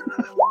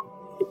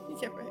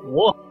 Yeah, right.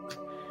 Whoa.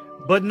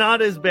 But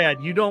not as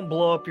bad. You don't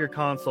blow up your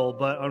console,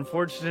 but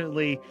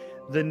unfortunately,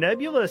 the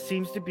nebula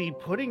seems to be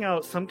putting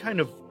out some kind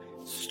of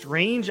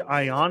strange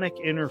ionic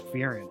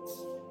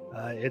interference.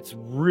 It's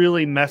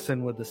really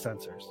messing with the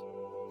sensors.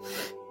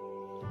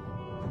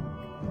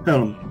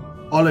 Helm,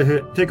 all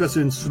ahead. Take us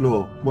in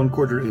slow.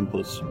 1/4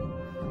 impulse.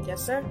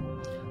 Yes, sir.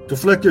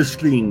 Deflector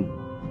screen.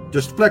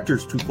 Just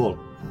deflectors to pull.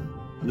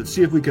 Let's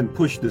see if we can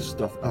push this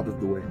stuff out of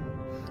the way.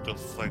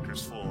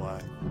 Deflector's full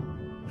eye.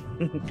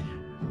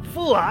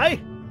 Full eye.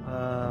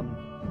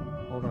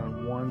 Hold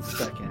on 1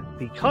 second.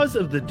 Because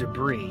of the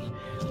debris,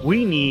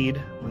 we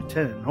need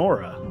Lieutenant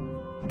Nora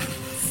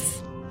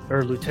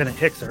or Lieutenant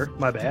Hickser.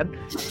 My bad.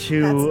 That's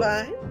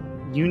fine.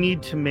 You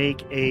need to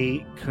make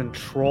a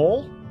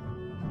control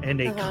and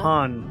a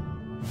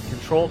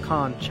control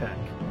con check.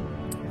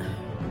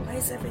 Why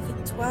is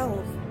everything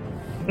 12?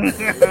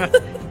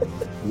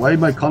 Why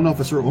my con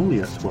officer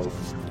only at 12?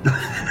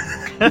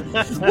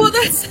 Well,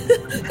 that's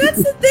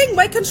the thing.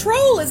 My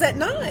control is at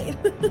 9,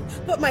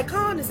 but my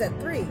con is at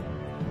 3.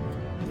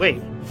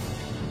 Wait,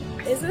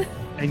 Is it?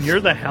 and you're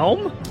the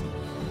helm?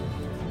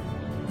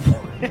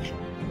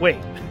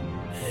 Wait.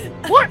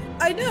 What?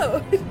 I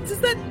know.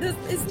 Isn't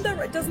that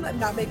right? Doesn't that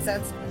not make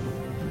sense?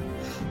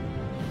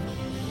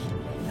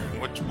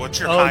 What's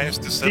your Oh,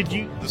 highest did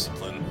you-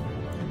 discipline?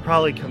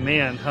 Probably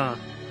command, huh?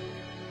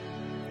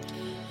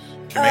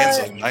 Command's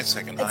like my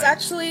second It's highest.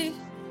 actually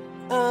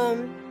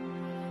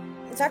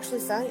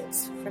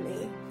science for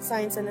me.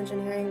 Science and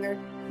engineering are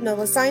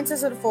the science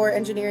is at 4,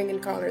 engineering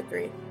and con are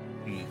 3.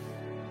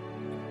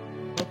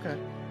 Okay.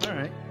 All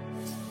right.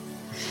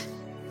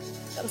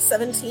 That was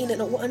 17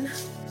 and a 1.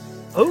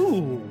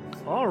 Oh,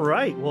 all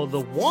right. Well,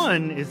 the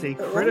 1 is a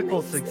The one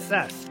critical makes it.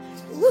 success.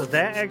 So Woo.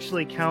 that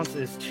actually counts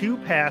as 2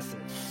 passes.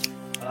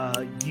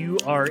 You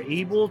are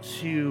able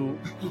to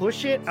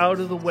push it out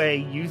of the way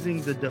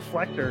using the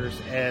deflectors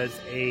as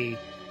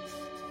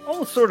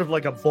almost sort of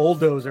like a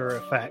bulldozer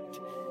effect.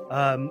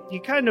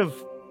 You kind of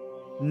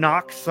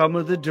knock some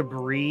of the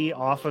debris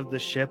off of the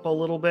ship a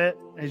little bit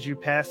as you're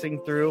passing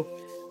through,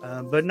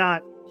 but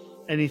not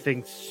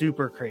anything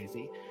super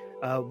crazy.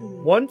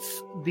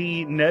 Once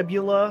the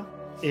nebula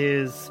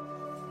is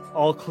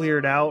all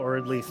cleared out, or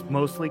at least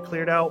mostly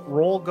cleared out.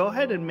 Roll. Go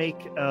ahead and make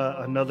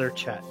another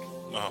check.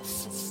 Oh,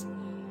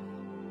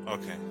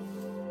 okay.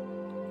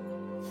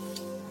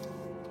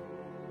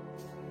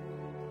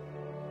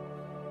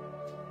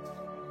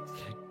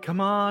 Come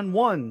on,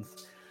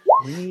 ones.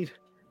 We need.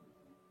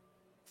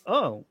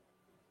 Oh,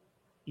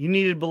 you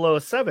needed below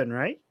a 7,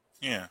 right?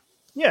 Yeah.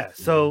 Yeah.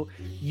 So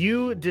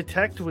you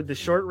detect with the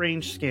short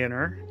range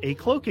scanner a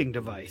cloaking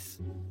device.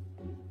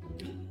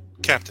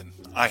 Captain,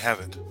 I have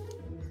it.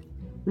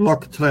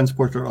 Lock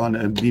transporter on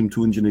and beam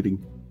to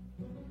engineering.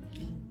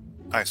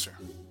 Aye, sir.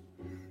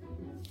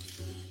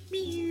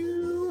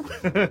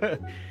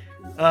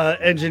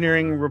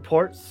 Engineering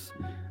reports.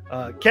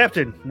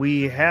 Captain,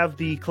 we have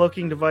the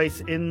cloaking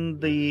device in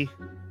the.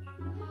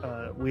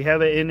 We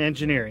have it in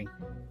engineering.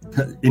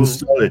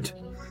 Install it.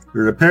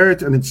 Repair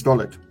it and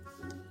install it.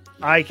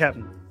 Aye,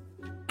 Captain.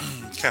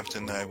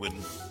 Captain, I would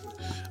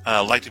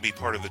like to be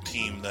part of the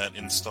team that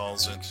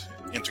installs it,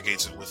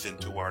 integrates it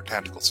into our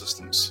tactical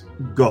systems.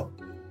 Go.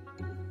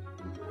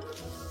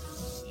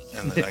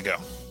 And then I go.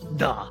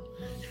 Duh.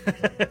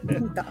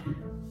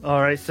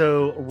 All right,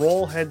 so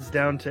Roll heads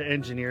down to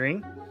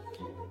engineering.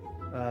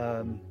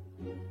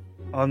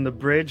 On the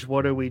bridge,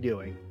 what are we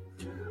doing?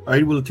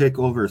 I will take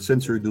over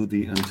sensor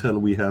duty until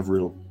we have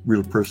real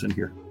person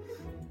here.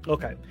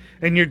 Okay,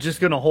 and you're just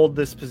going to hold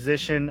this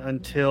position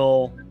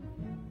until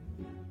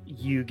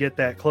you get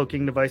that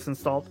cloaking device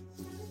installed?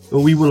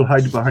 We will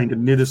hide behind the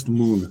nearest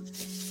moon.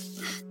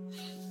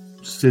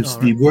 Since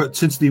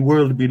the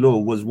world below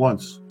was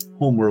once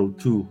homeworld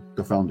to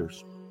the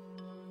founders.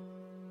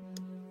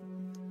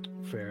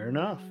 Fair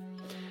enough.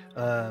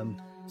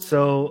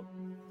 So,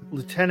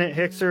 Lieutenant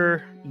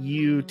Hickser,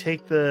 you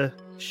take the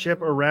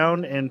ship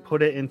around and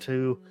put it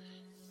into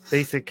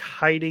basic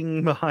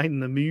hiding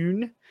behind the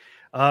moon.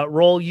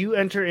 Roll, you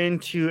enter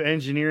into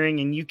engineering,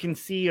 and you can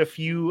see a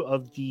few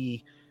of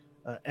the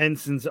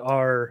ensigns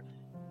are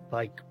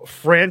like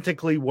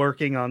frantically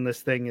working on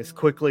this thing as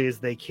quickly as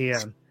they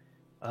can.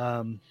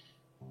 And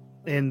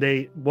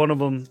one of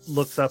them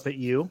looks up at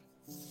you.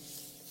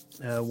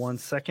 1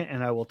 second,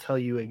 and I will tell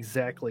you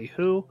exactly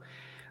who.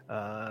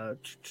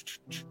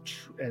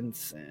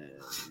 Ensign.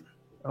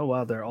 Oh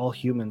wow, they're all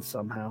humans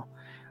somehow.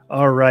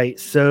 All right,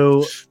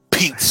 so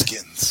Pink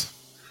skins.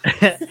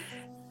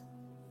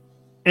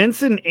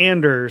 Ensign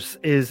Anders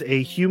is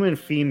a human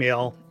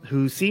female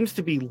who seems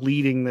to be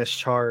leading this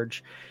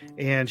charge,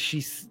 and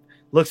she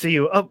looks at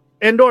you. Oh,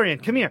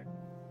 Andorian, come here.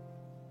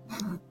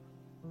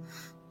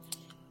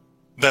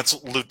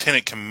 That's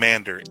Lieutenant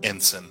Commander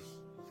Ensign.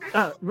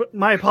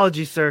 My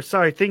apologies, sir.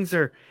 Sorry, things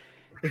are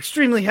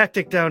extremely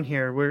hectic down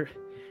here.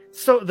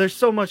 There's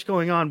so much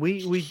going on.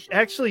 We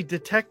actually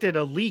detected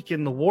a leak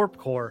in the warp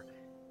core.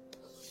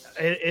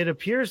 It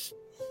appears.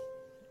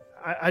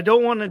 I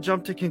don't want to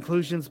jump to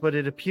conclusions, but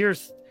it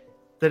appears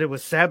that it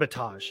was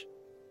sabotage.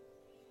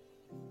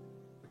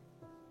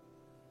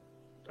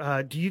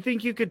 Do you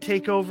think you could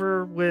take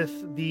over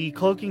with the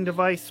cloaking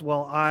device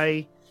while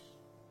I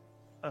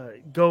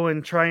go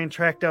and try and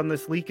track down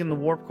this leak in the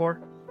warp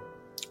core?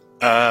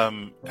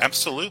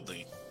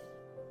 Absolutely.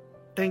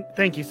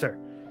 Thank you, sir.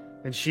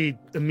 And she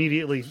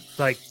immediately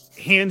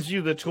hands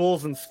you the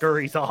tools and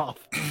scurries off.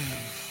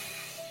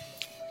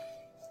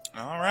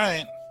 All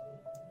right.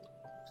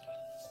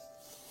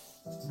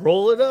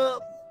 Roll it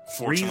up.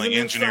 Fortunately,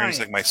 engineering is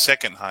like my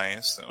second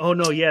highest. So. Oh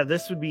no, yeah,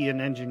 this would be an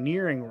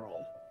engineering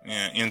roll.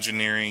 Yeah,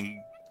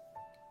 engineering.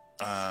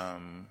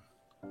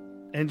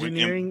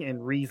 Engineering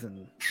and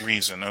reason.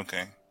 Reason,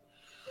 okay.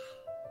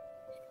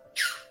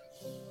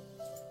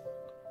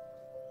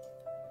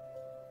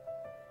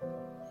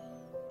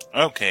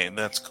 Okay,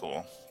 that's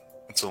cool.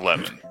 It's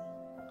 11.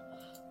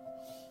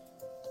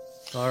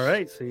 All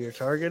right, so your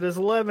target is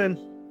 11.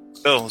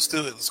 Oh, let's do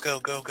it. Let's go,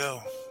 go,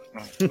 go.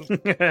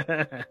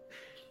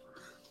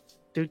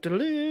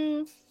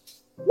 Doo-doo-doo.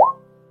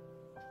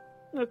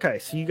 Okay,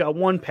 so you got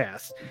one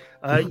pass.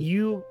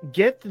 You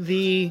get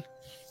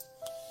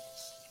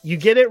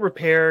it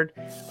repaired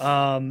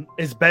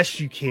as best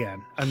you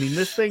can. I mean,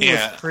 this thing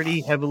was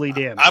pretty heavily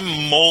damaged.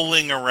 I'm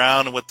mulling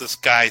around what this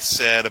guy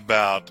said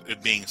about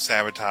it being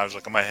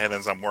sabotaged, in my head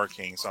as I'm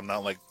working, so I'm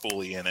not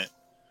fully in it.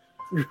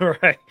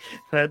 Right,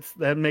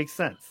 that makes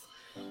sense.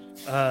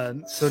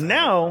 So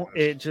now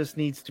it just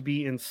needs to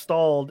be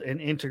installed and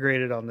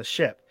integrated on the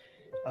ship.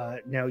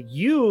 Now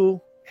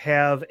you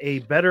have a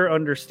better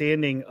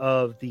understanding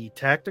of the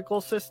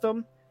tactical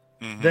system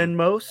than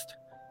most.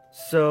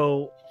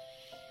 So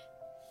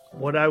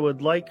what I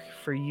would like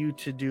for you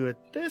to do at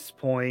this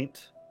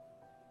point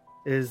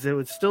is it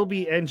would still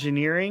be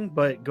engineering,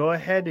 but go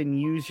ahead and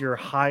use your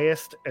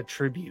highest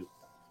attribute.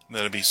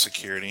 That'd be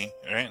security,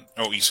 right?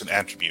 Oh, you said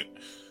attribute.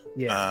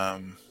 Yeah.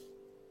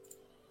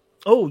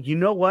 Oh, you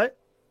know what?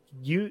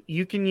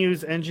 You can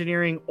use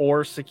engineering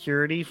or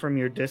security from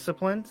your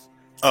disciplines.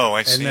 Oh,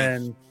 I see.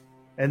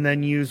 And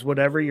then use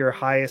whatever your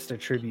highest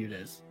attribute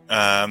is.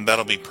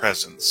 That'll be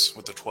presence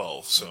with the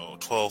 12. So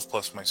 12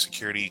 plus my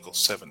security equals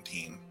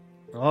 17.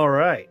 All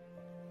right.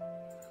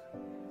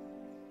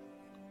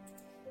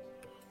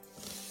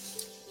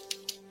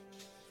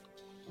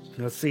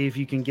 Let's see if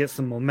you can get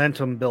some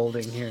momentum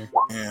building here.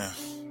 Yeah.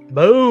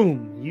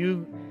 Boom!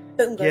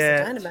 Boom goes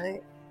the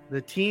dynamite.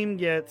 The team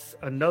gets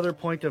another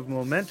point of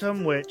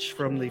momentum, which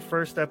from the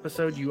first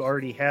episode you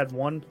already had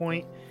 1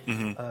 point.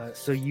 Mm-hmm.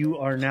 So you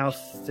are now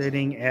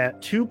sitting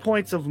at 2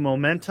 points of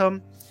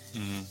momentum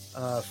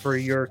for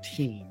your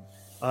team.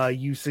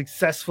 You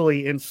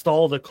successfully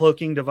installed a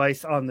cloaking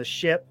device on the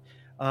ship.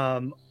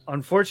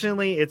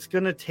 Unfortunately, it's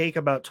going to take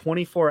about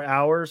 24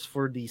 hours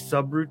for the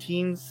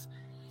subroutines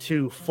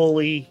to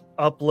fully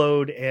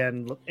upload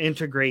and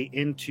integrate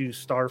into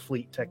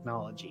Starfleet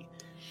technology.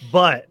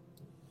 But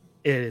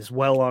it is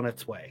well on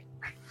its way.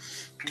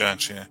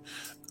 Gotcha.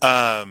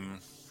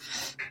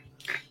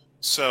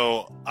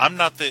 So I'm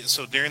not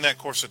so during that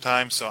course of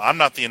time, so I'm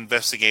not the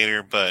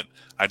investigator, but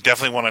I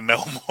definitely want to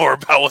know more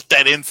about what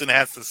that ensign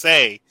has to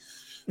say.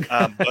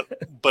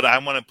 But I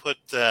want to put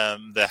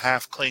the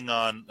half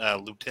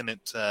Klingon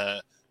Lieutenant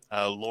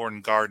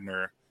Lauren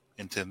Gardner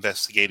into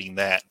investigating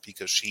that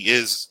because she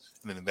is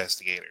an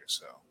investigator.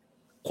 So,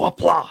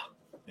 Whoopla.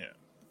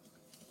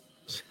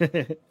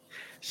 Yeah.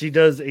 She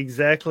does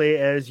exactly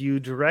as you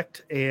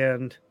direct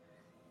and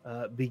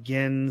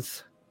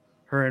begins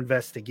her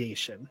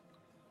investigation.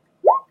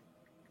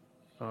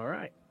 All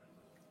right.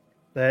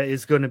 That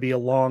is going to be a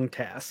long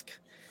task.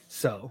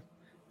 So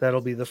that'll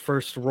be the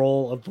first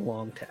roll of the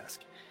long task.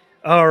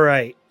 All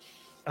right.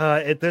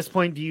 At this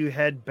point, do you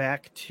head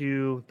back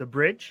to the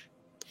bridge?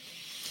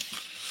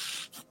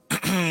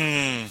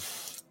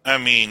 I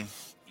mean,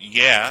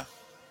 yeah.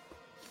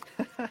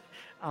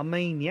 I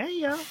mean,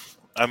 yeah.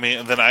 I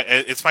mean, then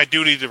it's my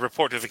duty to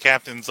report to the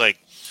captains, like,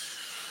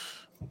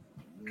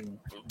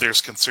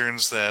 there's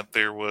concerns that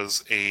there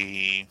was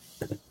a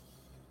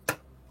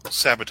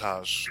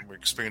sabotage. We're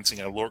experiencing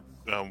a warp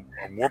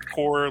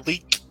core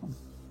leak.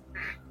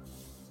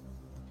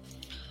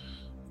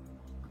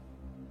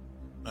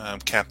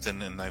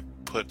 Captain, and I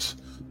put...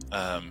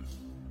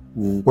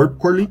 warp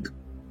core leak?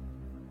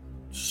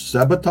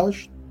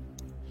 Sabotage?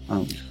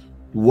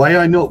 Why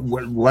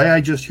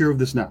I just hear of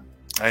this now?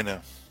 I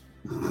know.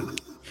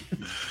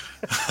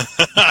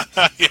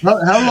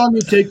 How long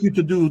did it take you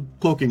to do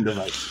cloaking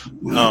device?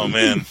 Oh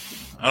man,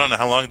 I don't know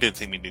how long did it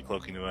take me to do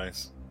cloaking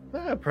device.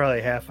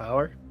 Probably half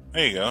hour.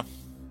 There you go.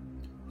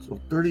 So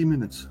 30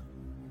 minutes.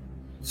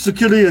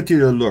 Security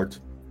alert.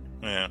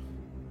 Yeah.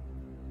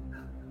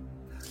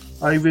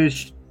 I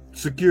wish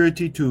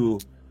security to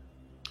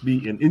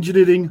be in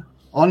engineering,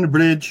 on the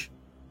bridge,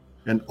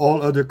 and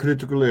all other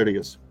critical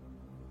areas.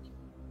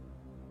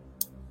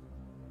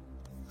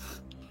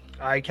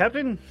 Aye,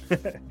 Captain.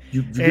 Did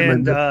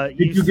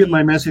you get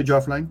my message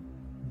offline?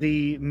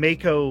 The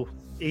Mako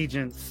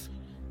agents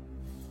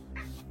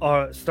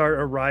start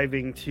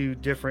arriving to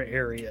different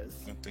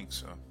areas. I think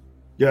so.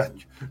 Yeah.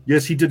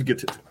 Yes, he did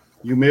get it.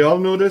 You may all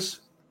notice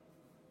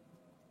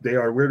they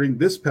are wearing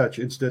this patch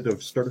instead of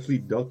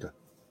Starfleet Delta.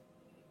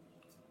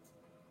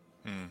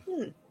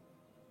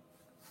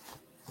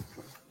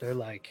 They're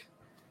like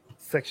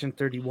Section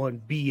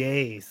 31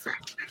 BAs.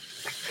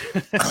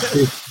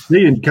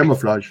 They in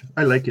camouflage.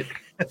 I like it.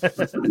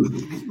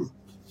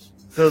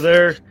 So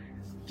they're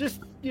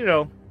just,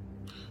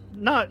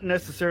 not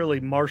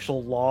necessarily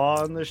martial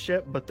law on the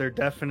ship, but they're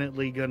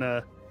definitely going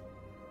to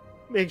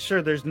make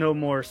sure there's no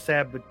more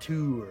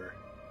saboteur.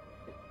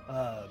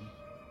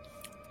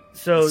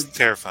 So it's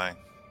terrifying.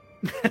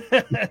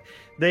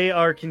 They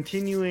are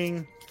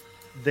continuing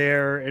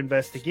their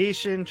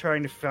investigation,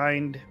 trying to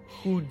find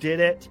who did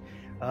it.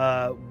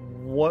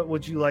 What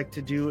would you like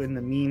to do in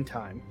the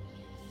meantime?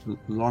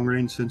 Long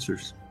range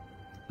sensors.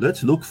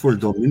 Let's look for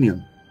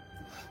Dominion.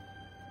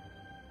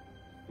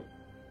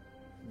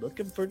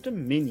 Looking for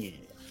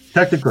Dominion.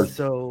 Tactical.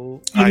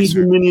 So any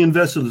Dominion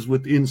vessels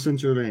within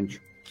sensor range.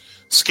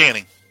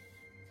 Scanning.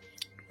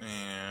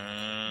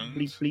 And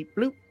bleep bleep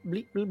bloop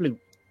bleep bloop bloop.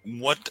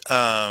 What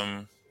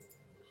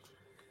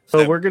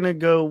So we're gonna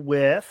go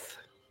with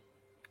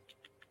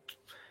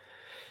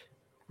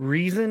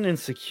reason and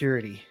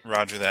security.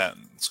 Roger that.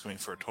 It's going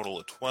for a total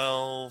of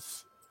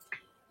 12.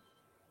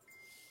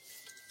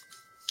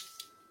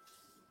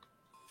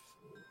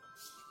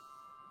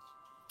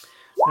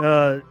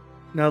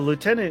 Now,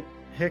 Lieutenant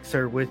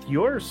Hickser, with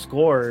your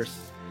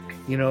scores,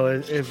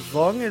 as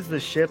long as the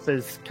ship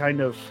is kind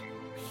of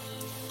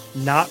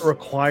not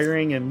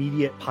requiring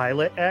immediate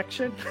pilot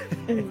action,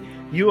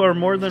 you are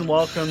more than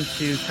welcome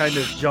to kind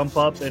of jump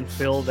up and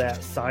fill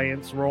that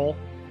science role.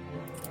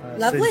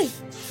 Lovely.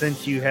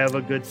 Since you have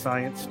a good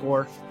science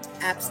score.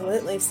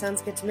 Absolutely.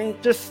 Sounds good to me.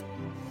 Just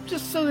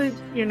so that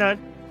you're not,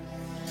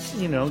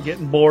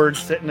 getting bored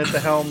sitting at the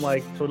helm,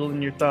 like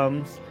twiddling your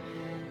thumbs.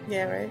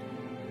 Yeah, right.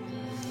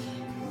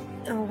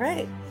 All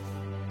right.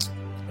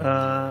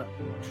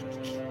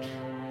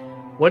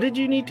 What did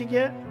you need to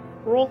get?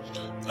 Roll?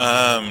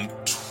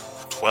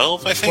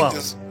 12, I think.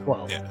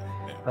 12.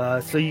 Yeah.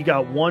 So you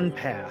got one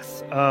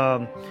pass.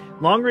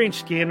 Long-range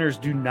scanners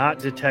do not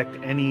detect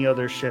any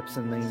other ships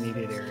in the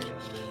immediate area.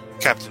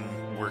 Captain,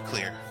 we're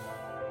clear.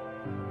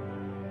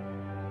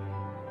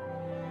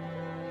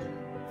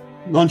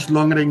 Launch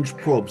long-range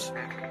probes.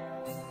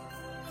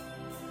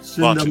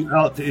 Send them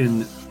out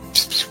in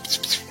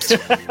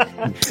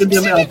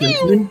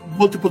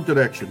multiple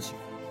directions.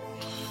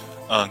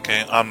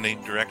 Okay,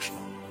 omnidirectional.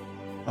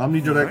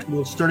 Omnidirectional,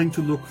 right. Starting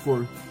to look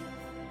for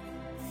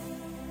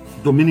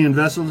Dominion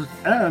vessels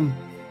and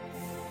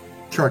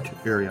chart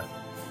area.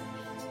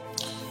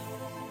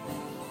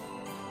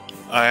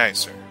 Aye,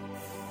 sir.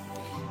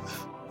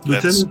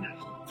 That's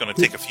going to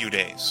take a few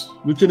days.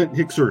 Lieutenant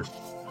Hickser,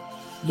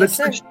 let's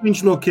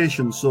exchange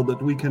locations so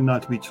that we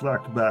cannot be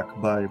tracked back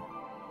by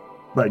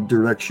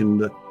direction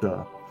that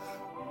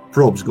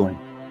probe's going.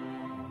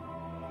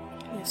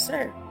 Yes,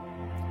 sir.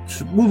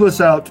 So move us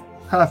out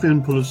half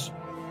impulse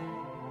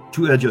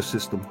to edge a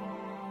system.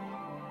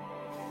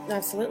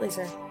 Absolutely,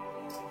 sir.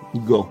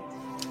 Go.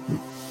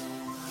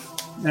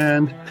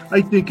 And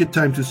I think it's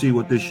time to see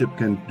what this ship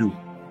can do.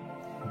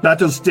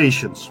 Battle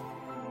stations.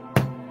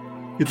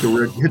 Hit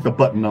the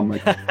button on my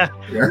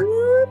there.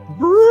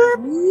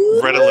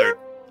 Red alert.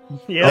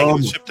 Yeah.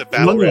 Ship to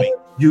battle ready.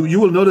 You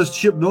will notice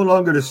ship no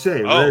longer to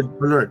say red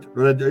alert.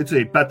 Red, it's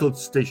a battle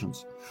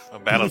stations. Oh,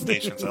 battle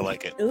stations, I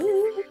like it.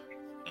 Ooh.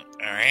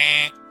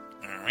 I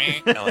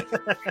like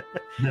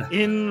it.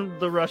 In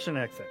the Russian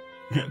accent.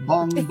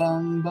 Bong,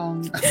 bong,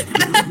 bong.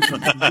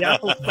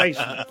 Battle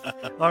stations.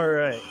 All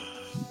right.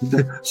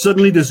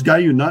 Suddenly, this guy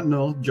you not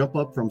know jump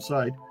up from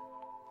side.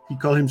 He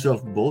called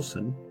himself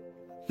Bosun.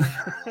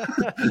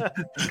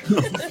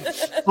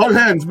 All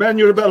hands, man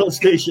your battle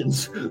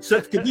stations.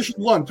 Set condition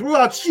 1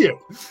 throughout ship.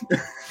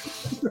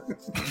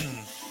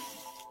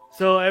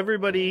 So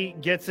everybody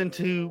gets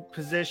into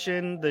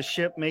position. The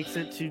ship makes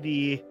it to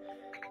the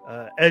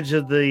edge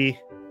of the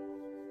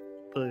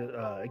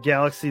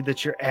galaxy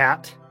that you're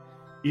at.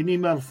 Any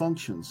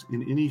malfunctions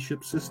in any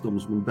ship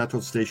systems when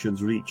battle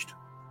stations reached?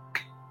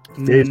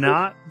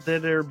 Not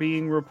that are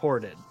being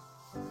reported.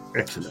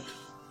 Excellent.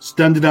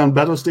 Standing down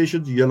battle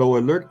stations, yellow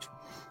alert.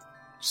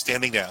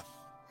 Standing down.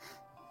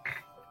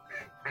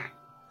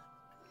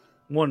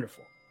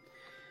 Wonderful.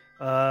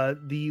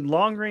 The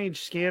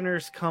long-range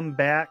scanners come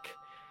back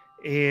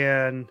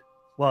and,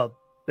 well,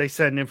 they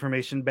send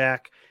information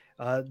back.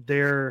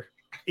 There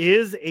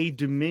is a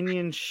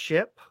Dominion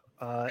ship.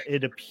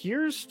 It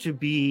appears to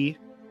be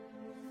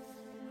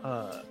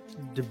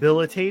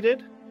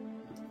debilitated.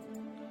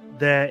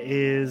 That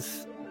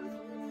is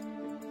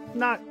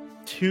not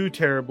too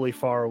terribly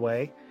far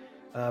away.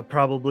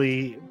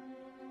 Probably,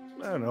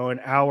 I don't know,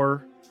 an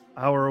hour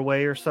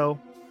away or so.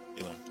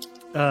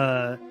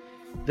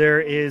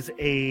 There is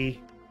a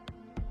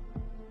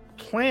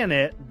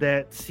planet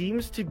that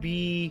seems to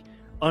be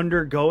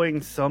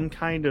undergoing some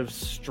kind of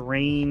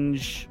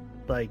strange,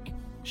 like,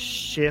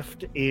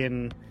 shift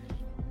in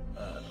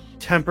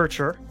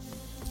temperature.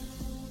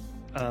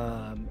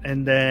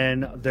 And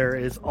then there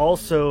is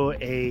also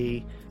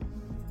a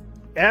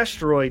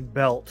asteroid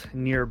belt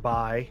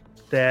nearby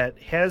that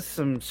has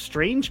some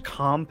strange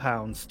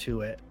compounds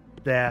to it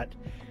that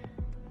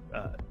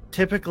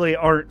typically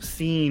aren't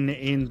seen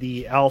in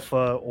the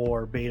alpha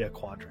or beta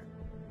quadrant.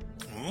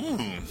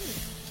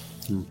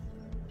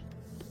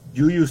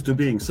 You used to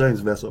being science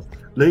vessel.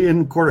 Lay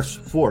in course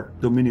for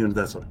Dominion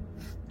vessel.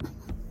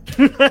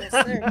 Yes,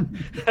 sir.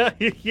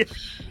 Yeah.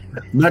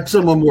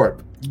 Maximum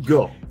warp.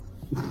 Go.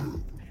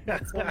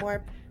 Maximum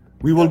warp.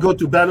 We will go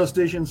to battle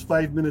stations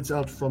 5 minutes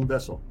out from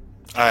vessel.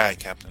 Aye,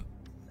 Captain.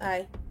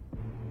 Aye.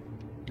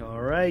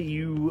 All right,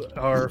 you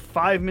are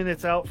 5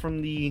 minutes out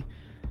from the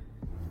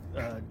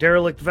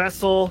derelict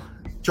vessel.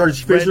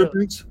 Charge phaser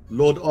tanks.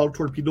 Load all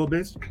torpedo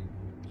bays.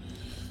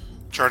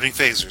 Charging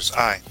phasers.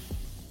 Aye.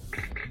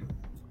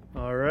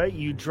 All right,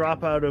 you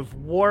drop out of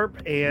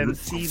warp and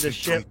see the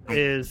ship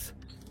is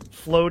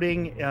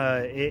floating.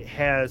 It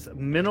has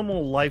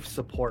minimal life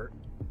support.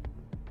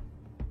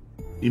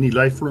 Any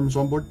life forms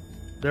on board?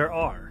 There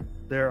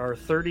are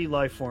 30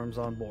 life forms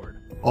on board.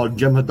 All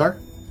Jem'Hadar?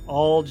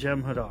 All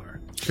Jem'Hadar.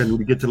 Can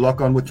we get to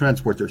lock on with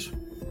transporters?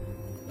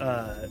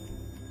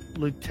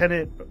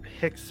 Lieutenant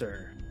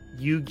Hickser,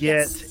 you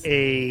get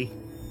a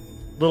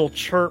little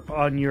chirp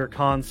on your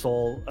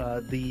console.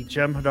 The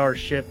Jem'Hadar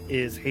ship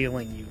is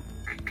hailing you.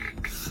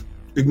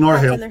 Ignore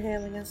hail. They're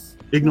hailing us.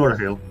 Ignore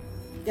hail.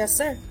 Yes,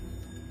 sir.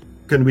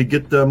 Can we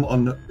get them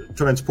on the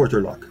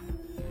transporter lock?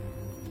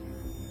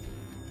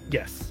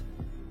 Yes.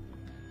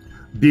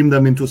 Beam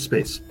them into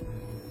space.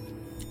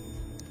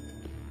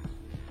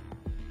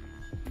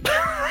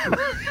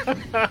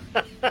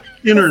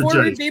 Energize.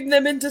 Before we beam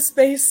them into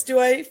space, do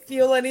I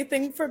feel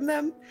anything from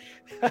them?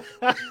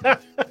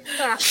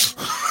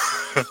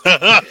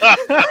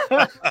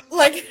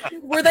 Like,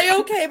 were they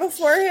okay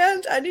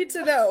beforehand? I need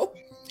to know.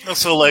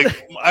 So,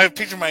 like, I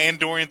picture my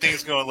Andorian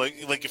things going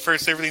like at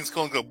first everything's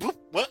cool and go boop.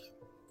 What?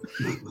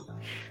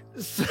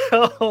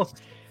 So,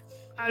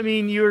 I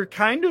mean, you're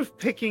kind of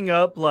picking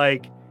up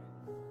like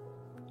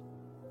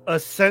a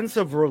sense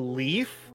of relief